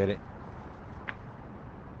I can get it.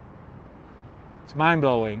 It's mind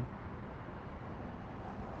blowing.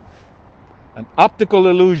 An optical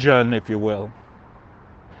illusion, if you will.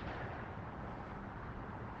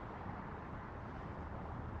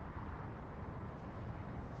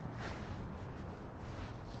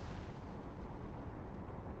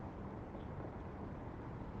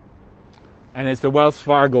 And it's the Wells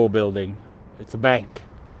Fargo building. It's a bank.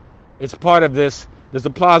 It's part of this. There's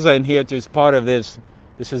a plaza in here. It's part of this.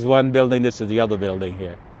 This is one building. This is the other building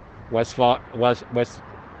here. Wells Fargo.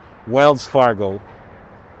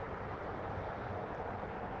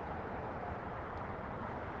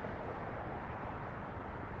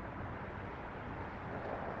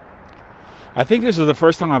 I think this is the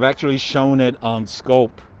first time I've actually shown it on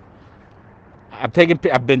scope. I've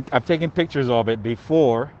taken pictures of it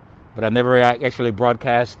before, but I never actually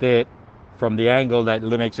broadcast it from the angle that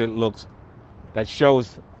makes it looks, that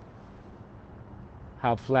shows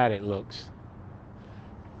how flat it looks.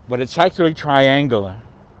 But it's actually triangular.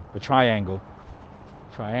 Triangular.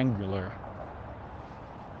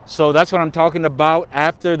 So that's what I'm talking about.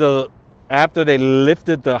 After they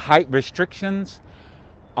lifted the height restrictions,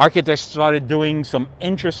 architects started doing some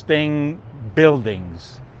interesting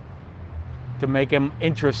buildings to make them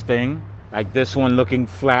interesting, like this one looking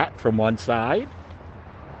flat from one side,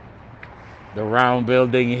 the round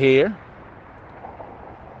building here.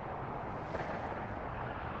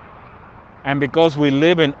 And because we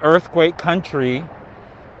live in earthquake country,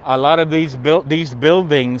 a lot of these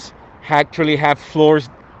buildings actually have floors.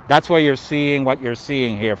 That's why you're seeing what you're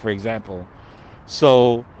seeing here, for example.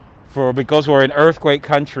 So because we're in earthquake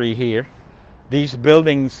country here, these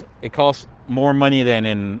buildings, it costs more money than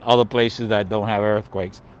in other places that don't have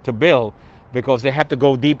earthquakes to build, because they have to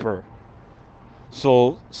go deeper.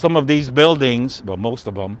 So some of these buildings, well, most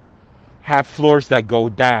of them, have floors that go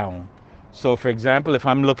down. So for example, if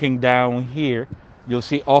I'm looking down here, you'll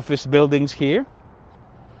see office buildings here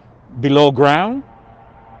below ground.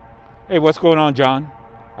 Hey, what's going on, John?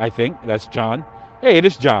 I think that's John. Hey, it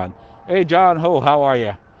is John. Hey, John, how are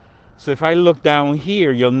you? So if I look down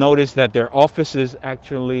here, you'll notice that their office is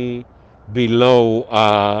actually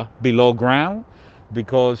below ground,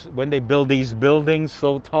 because when they build these buildings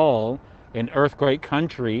so tall in earthquake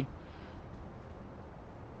country,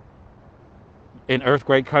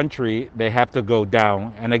 they have to go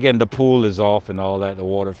down. And again, the pool is off and all that. The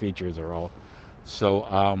water features are off. So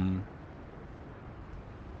I'm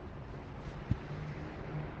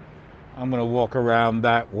gonna walk around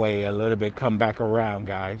that way a little bit, come back around,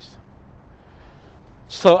 guys.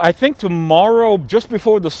 So I think tomorrow, just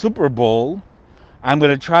before the Super Bowl, I'm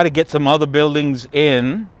gonna try to get some other buildings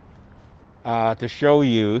in to show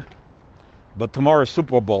you. But tomorrow's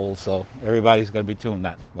Super Bowl, so everybody's gonna be tuned.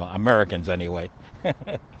 Well, Americans anyway.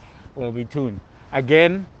 Will be tuned.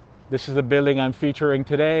 Again, this is the building I'm featuring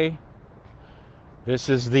today. This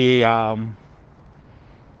is the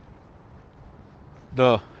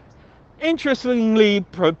interestingly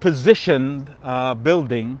positioned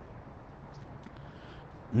building,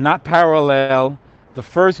 not parallel. The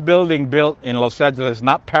first building built in Los Angeles,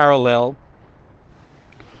 not parallel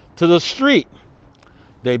to the street.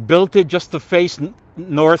 They built it just to face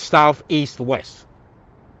north, south, east, west.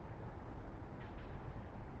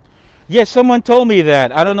 Yes, someone told me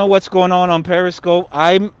that. I don't know what's going on Periscope.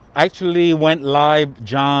 I actually went live,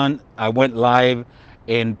 John. I went live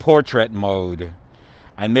in portrait mode.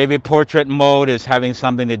 And maybe portrait mode is having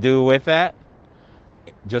something to do with that.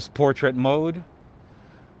 Just portrait mode.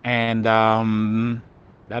 And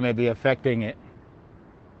that may be affecting it.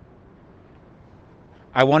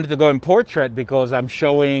 I wanted to go in portrait because I'm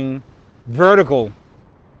showing vertical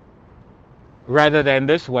rather than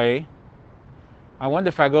this way. I wonder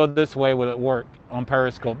if I go this way, will it work on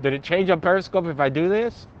Periscope? Did it change on Periscope if I do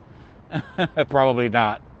this? Probably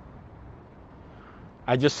not.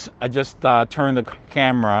 I just turned the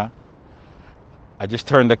camera.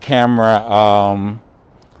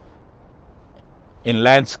 In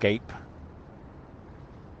landscape.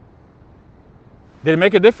 Did it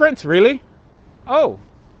make a difference? Really? Oh,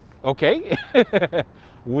 okay.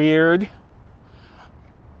 weird.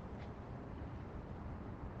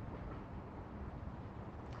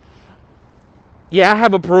 Yeah, I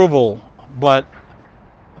have approval, but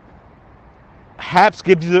HAPS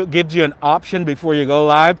gives you an option before you go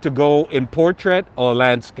live to go in portrait or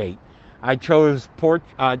landscape. I chose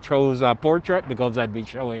portrait because I'd be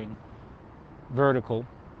showing vertical.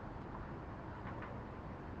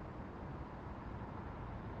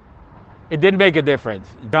 It didn't make a difference.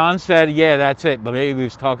 John said, "Yeah, that's it," but maybe he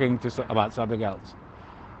was talking about something else.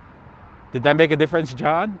 Did that make a difference,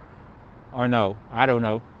 John? Or no? I don't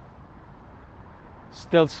know.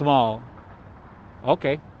 Still small.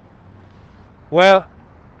 Okay. Well,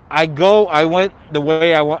 I went the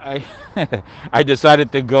way I want. I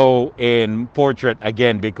decided to go in portrait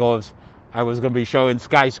again because I was going to be showing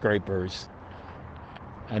skyscrapers,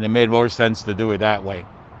 and it made more sense to do it that way.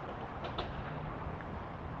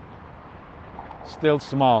 Still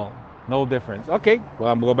small, no difference. Okay,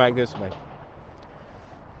 well, I'm going to go back this way.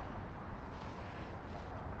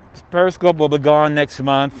 Periscope will be gone next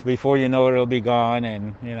month. Before you know it, it'll be gone,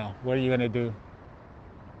 and what are you going to do?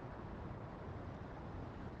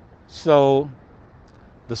 So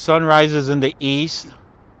the sun rises in the east,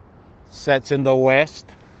 sets in the west.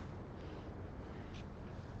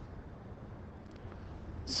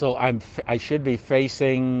 So I should be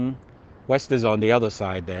facing west is on the other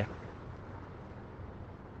side there.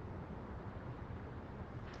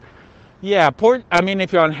 Yeah, I mean,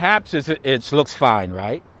 if you're on HAPS, it looks fine,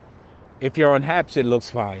 right? If you're on HAPS, it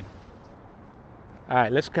looks fine. All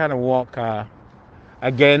right, let's kind of walk.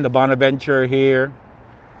 Again, the Bonaventure here,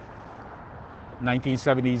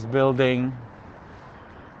 1970s building.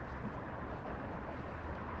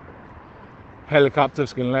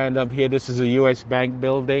 Helicopters can land up here. This is a U.S. Bank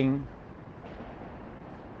building.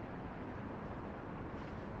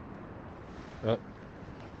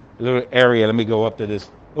 Little area. Let me go up to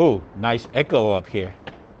this. Oh, nice echo up here.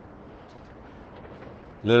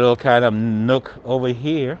 Little kind of nook over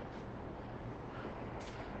here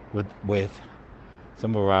with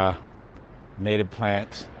some of our native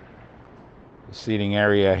plants. Seating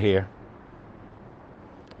area here.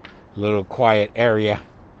 Little quiet area.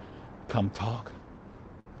 Come talk.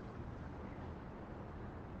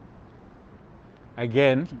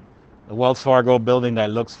 Again, the Wells Fargo building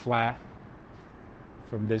that looks flat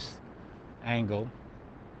from this angle.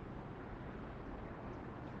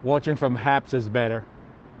 Watching from HAPS is better.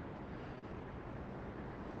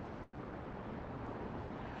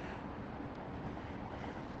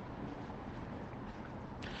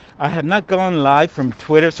 I have not gone live from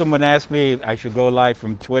Twitter. Someone asked me if I should go live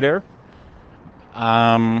from Twitter.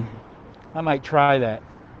 I might try that.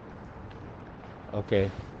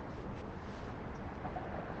 Okay.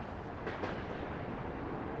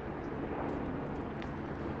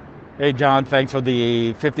 Hey, John, thanks for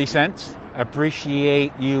the 50 cents.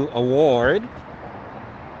 Appreciate you award.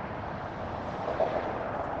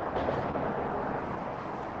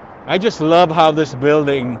 I just love how this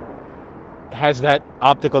building has that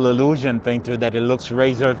optical illusion thing to it, that it looks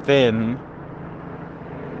razor thin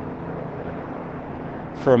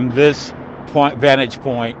from this vantage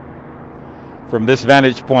point. From this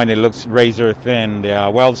vantage point, it looks razor thin.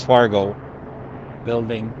 The Wells Fargo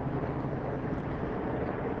building.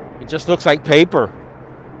 It just looks like paper.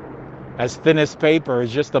 As thin as paper.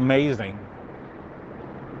 It's just amazing.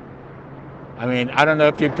 I mean, I don't know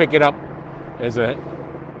if you pick it up. There's a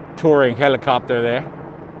touring helicopter there,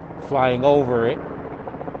 flying over it.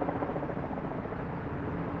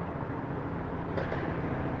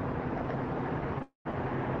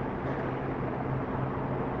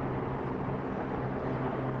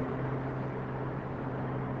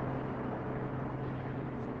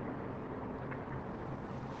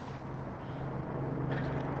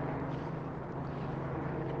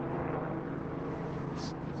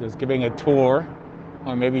 Just giving a tour,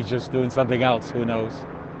 or maybe just doing something else, who knows.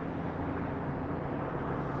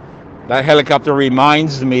 That helicopter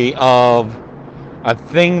reminds me of a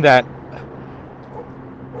thing that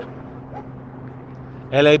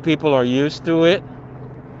LA people are used to it,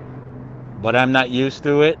 but I'm not used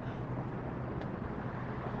to it.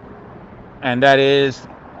 And that is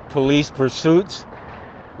police pursuits.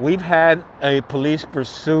 We've had a police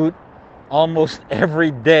pursuit almost every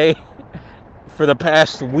day for the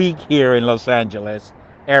past week here in Los Angeles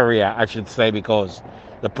area, I should say, because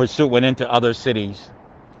the pursuit went into other cities.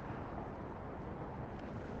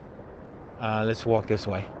 Let's walk this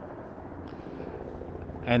way.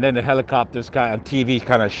 And then the helicopters kind of TV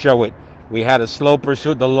kind of show it. We had a slow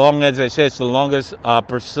pursuit. The longest, as I said, it's the longest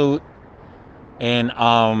pursuit in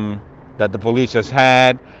that the police has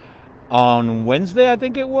had. On Wednesday, I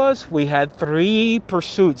think it was, we had 3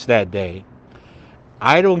 pursuits that day.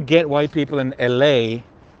 I don't get why people in LA,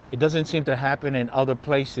 it doesn't seem to happen in other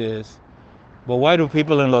places, but why do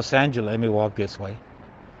people in Los Angeles, let me walk this way,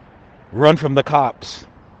 run from the cops,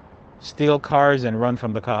 steal cars and run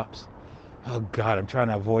from the cops? Oh God, I'm trying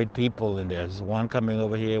to avoid people, and there's one coming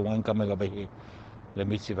over here, one coming over here. Let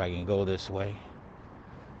me see if I can go this way.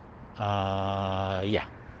 Yeah,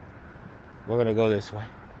 we're gonna go this way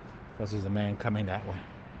because there's a man coming that way.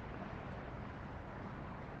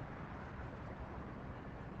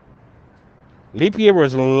 Leap year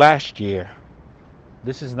was last year.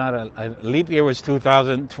 This is not a leap year was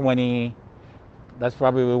 2020. That's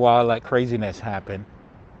probably why all that craziness happened.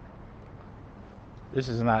 This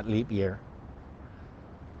is not leap year.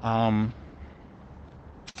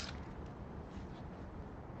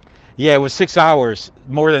 Yeah, it was 6 hours,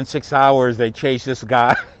 more than 6 hours. They chased this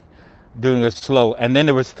guy doing it slow, and then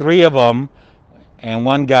there was 3 of them, and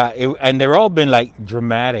one guy, and they're all been like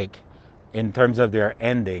dramatic in terms of their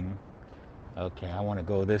ending. Okay, I want to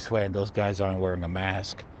go this way, and those guys aren't wearing a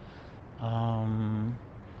mask. Let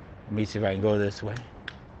me see if I can go this way.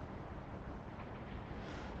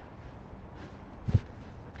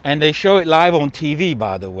 And they show it live on TV,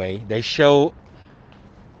 by the way. They show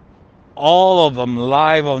all of them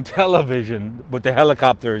live on television with the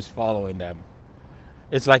helicopters following them.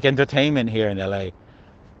 It's like entertainment here in LA.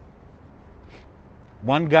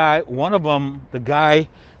 One of them, the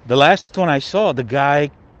last one I saw, the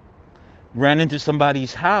guy ran into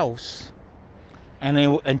somebody's house,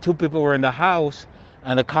 and 2 people were in the house,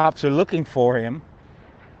 and the cops are looking for him.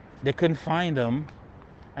 They couldn't find him,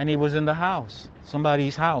 and he was in the house,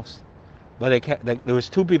 somebody's house. But there was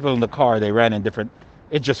 2 people in the car. They ran in different.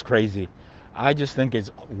 It's just crazy. I just think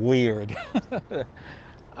it's weird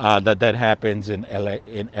that happens in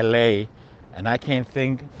LA, and I can't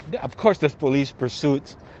think. Of course, there's police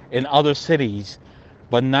pursuits in other cities,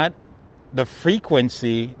 but not the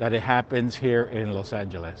frequency that it happens here in Los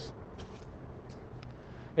Angeles.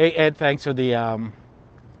 Hey Ed, thanks for the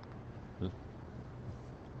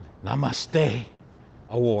Namaste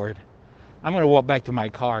award. I'm gonna walk back to my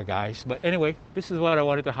car, guys. But anyway, this is what I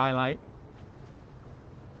wanted to highlight.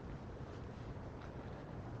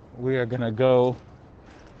 We are gonna go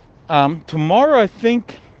tomorrow, I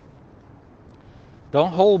think.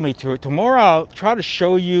 Don't hold me to it. Tomorrow I'll try to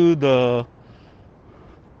show you the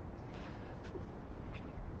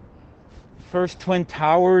first Twin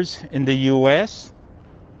Towers in the US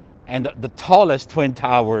and the tallest Twin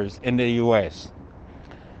Towers in the US.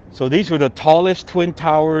 So these were the tallest Twin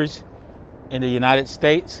Towers in the United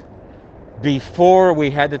States before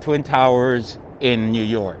we had the Twin Towers in New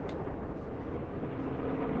York.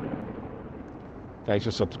 Thanks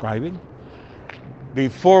for subscribing.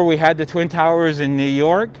 Before we had the Twin Towers in New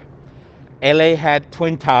York, LA had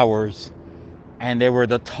Twin Towers, and they were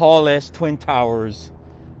the tallest Twin Towers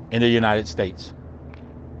in the United States.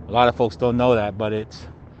 A lot of folks don't know that, but it's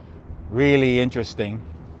really interesting.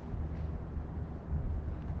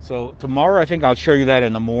 So tomorrow, I think I'll show you that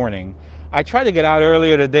in the morning. I tried to get out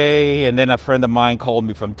earlier today, and then a friend of mine called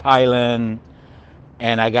me from Thailand,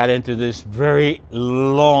 and I got into this very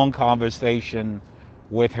long conversation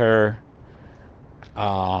with her.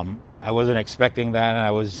 I wasn't expecting that, and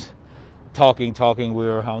I was talking. We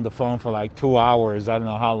were on the phone for like 2 hours. I don't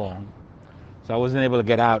know how long. So I wasn't able to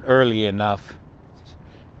get out early enough.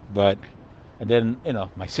 And then,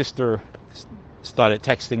 my sister started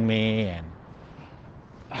texting me, and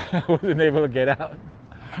I wasn't able to get out.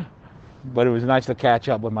 But it was nice to catch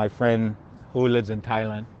up with my friend who lives in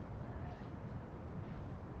Thailand.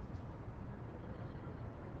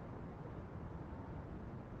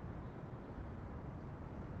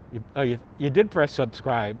 You did press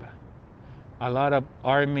subscribe. A lot of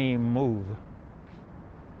army move.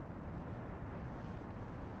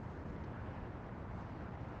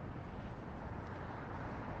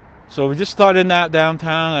 So we just started out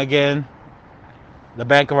downtown again. The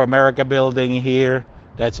Bank of America building here,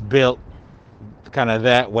 that's built kind of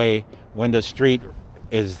that way when the street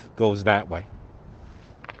goes that way.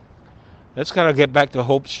 Let's kind of get back to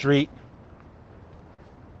Hope Street.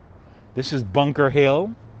 This is Bunker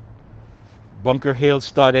Hill. Bunker Hill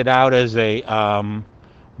started out as a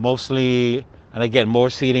mostly, and again, more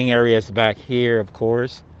seating areas back here, of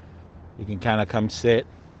course. You can kind of come sit.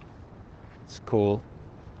 It's cool.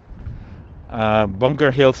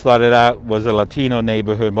 Bunker Hill started out was a Latino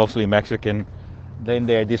neighborhood, mostly Mexican. Then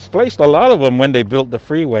they displaced a lot of them when they built the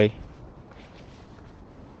freeway.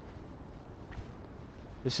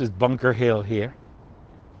 This is Bunker Hill here.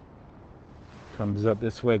 Comes up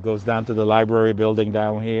this way, goes down to the library building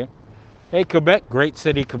down here. Hey, Quebec, great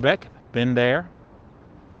city, Quebec. Been there.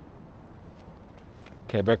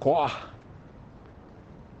 Quebecois.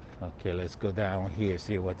 Okay, let's go down here,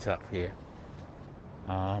 see what's up here.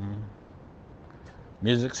 Um,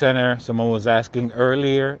 Music Center, someone was asking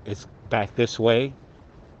earlier. It's back this way.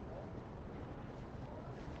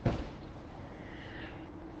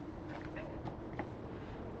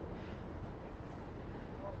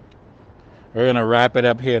 We're gonna wrap it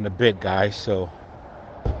up here in a bit, guys. So,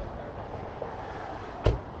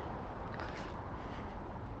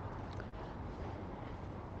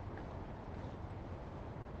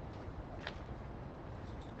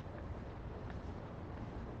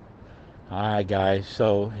 all right, guys.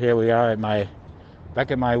 So here we are at my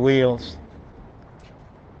back at my wheels.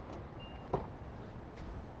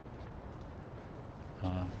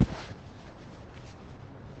 Uh,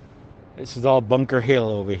 this is all Bunker Hill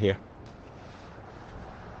over here.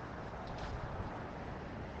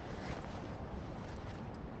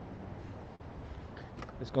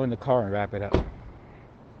 Let's go in the car and wrap it up.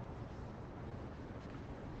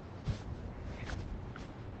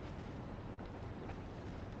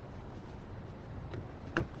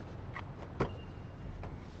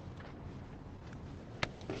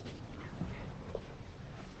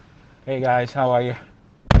 Hey guys, how are you?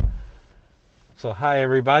 So hi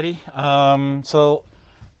everybody. So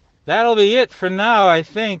that'll be it for now, I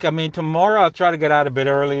think. I mean, tomorrow I'll try to get out a bit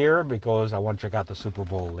earlier because I want to check out the Super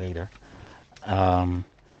Bowl later. Um,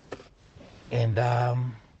 and I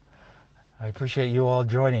appreciate you all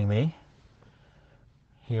joining me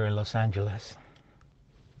here in Los Angeles.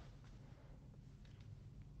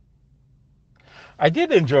 I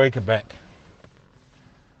did enjoy Quebec.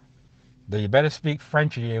 Though you better speak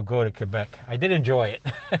French or you go to Quebec. I did enjoy it.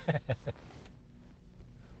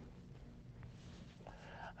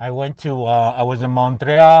 I was in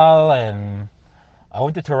Montreal, and I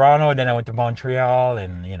went to Toronto, and then I went to Montreal,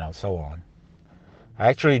 and so on. I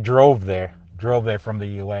actually drove there from the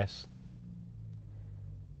U.S.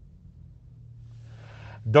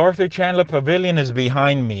 Dorothy Chandler Pavilion is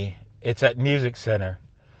behind me. It's at Music Center.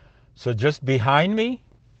 So just behind me,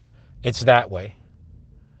 it's that way.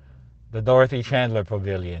 The Dorothy Chandler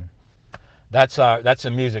Pavilion. That's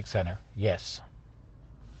a Music Center. Yes.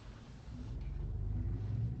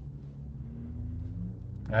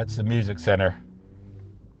 That's the Music Center.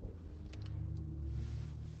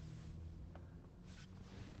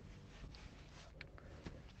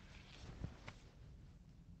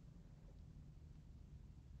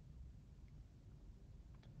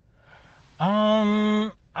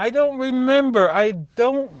 I don't remember. I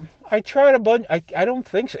tried a bunch. I don't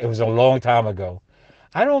think so. It was a long time ago.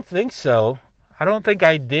 I don't think so. I don't think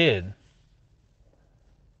I did.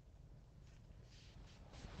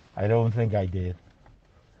 I don't think I did.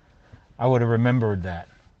 I would have remembered that.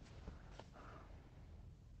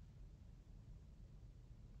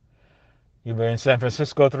 You were in San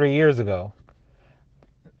Francisco 3 years ago.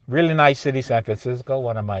 Really nice city, San Francisco.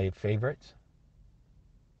 One of my favorites.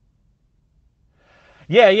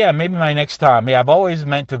 Yeah, yeah. Maybe my next time. Yeah, I've always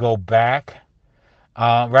meant to go back.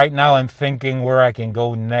 Right now, I'm thinking where I can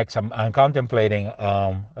go next. I'm contemplating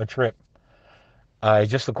a trip.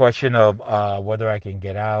 It's just a question of whether I can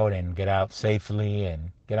get out safely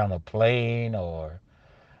and get on a plane, or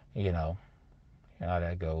you know how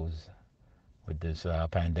that goes with this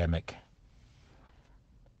pandemic.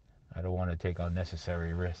 I don't want to take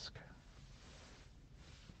unnecessary risk.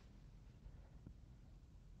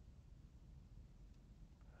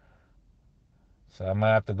 So I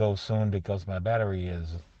might have to go soon because my battery is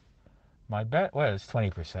well, it's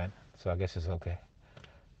 20%, so I guess it's okay.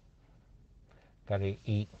 Gotta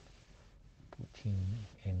eat poutine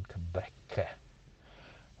in Quebec.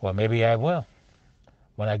 Well, maybe I will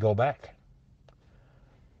when I go back.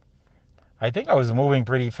 I think I was moving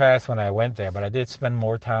pretty fast when I went there, but I did spend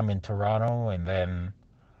more time in Toronto, and then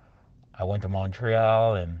I went to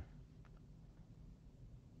Montreal, and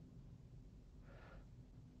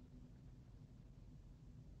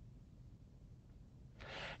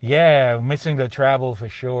yeah, missing the travel for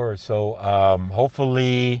sure. So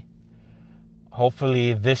hopefully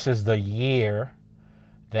this is the year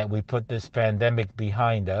that we put this pandemic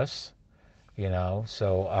behind us.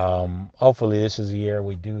 So hopefully this is the year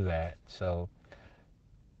we do that. So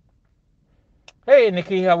hey,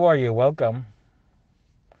 Nikki, how are you? Welcome.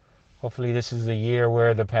 Hopefully this is the year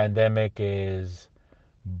where the pandemic is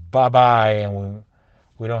bye bye, and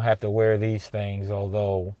we don't have to wear these things.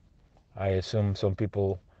 Although I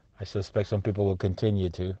suspect some people will continue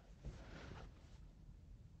to.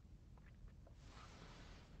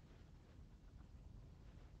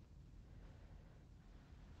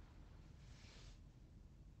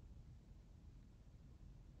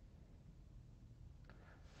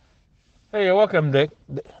 Hey, you're welcome, Dick.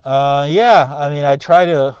 Yeah, I mean, I try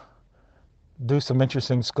to do some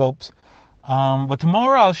interesting scopes. But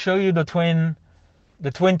tomorrow I'll show you the twin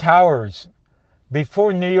towers.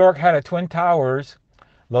 Before New York had a twin towers,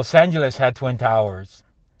 Los Angeles had twin towers,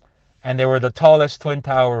 and they were the tallest twin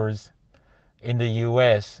towers in the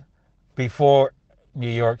U.S. before New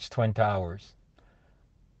York's twin towers.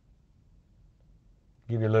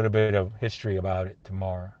 Give you a little bit of history about it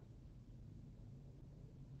tomorrow.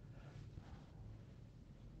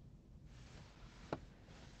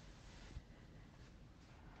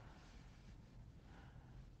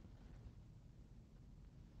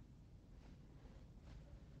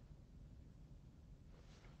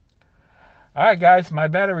 All right, guys, my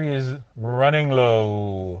battery is running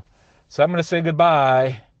low, so I'm gonna say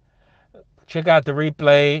goodbye. Check out the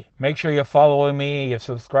replay. Make sure you're following me. You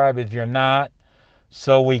subscribe if you're not,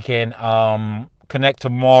 so we can connect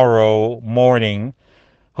tomorrow morning.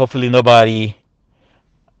 Hopefully, nobody.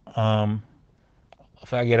 Um,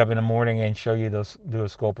 if I get up in the morning and show you those, do a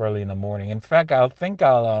scope early in the morning. In fact, I'll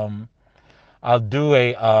do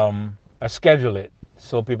a schedule it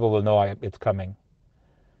so people will know it's coming.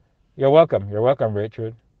 You're welcome. You're welcome,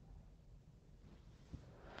 Richard.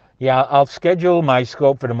 Yeah, I'll schedule my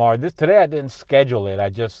scope for tomorrow. Today I didn't schedule it. I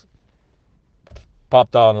just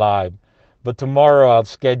popped on live. But tomorrow I'll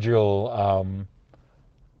schedule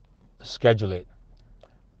it.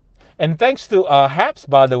 And thanks to Haps,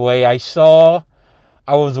 by the way, I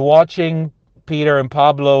was watching Peter and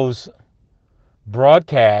Pablo's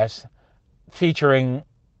broadcast featuring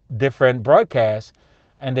different broadcasts,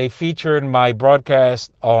 and they featured my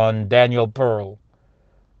broadcast on Daniel Pearl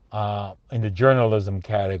in the journalism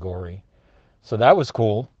category. So that was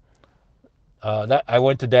cool. That I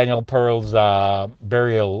went to Daniel Pearl's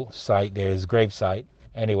burial site, there, his grave site.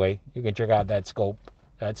 Anyway, you can check out that scope.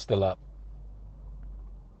 That's still up.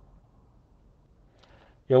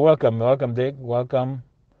 You're welcome. Welcome, Dick. Welcome.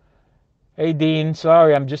 Hey, Dean.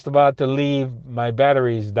 Sorry, I'm just about to leave. My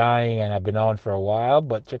battery's dying and I've been on for a while.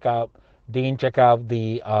 But Dean, check out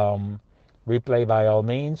the replay by all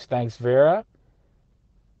means. Thanks, Vera.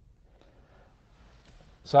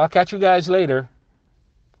 So I'll catch you guys later.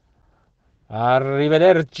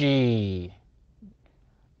 Arrivederci.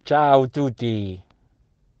 Ciao tutti.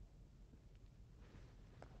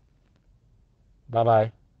 Bye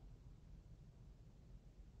bye.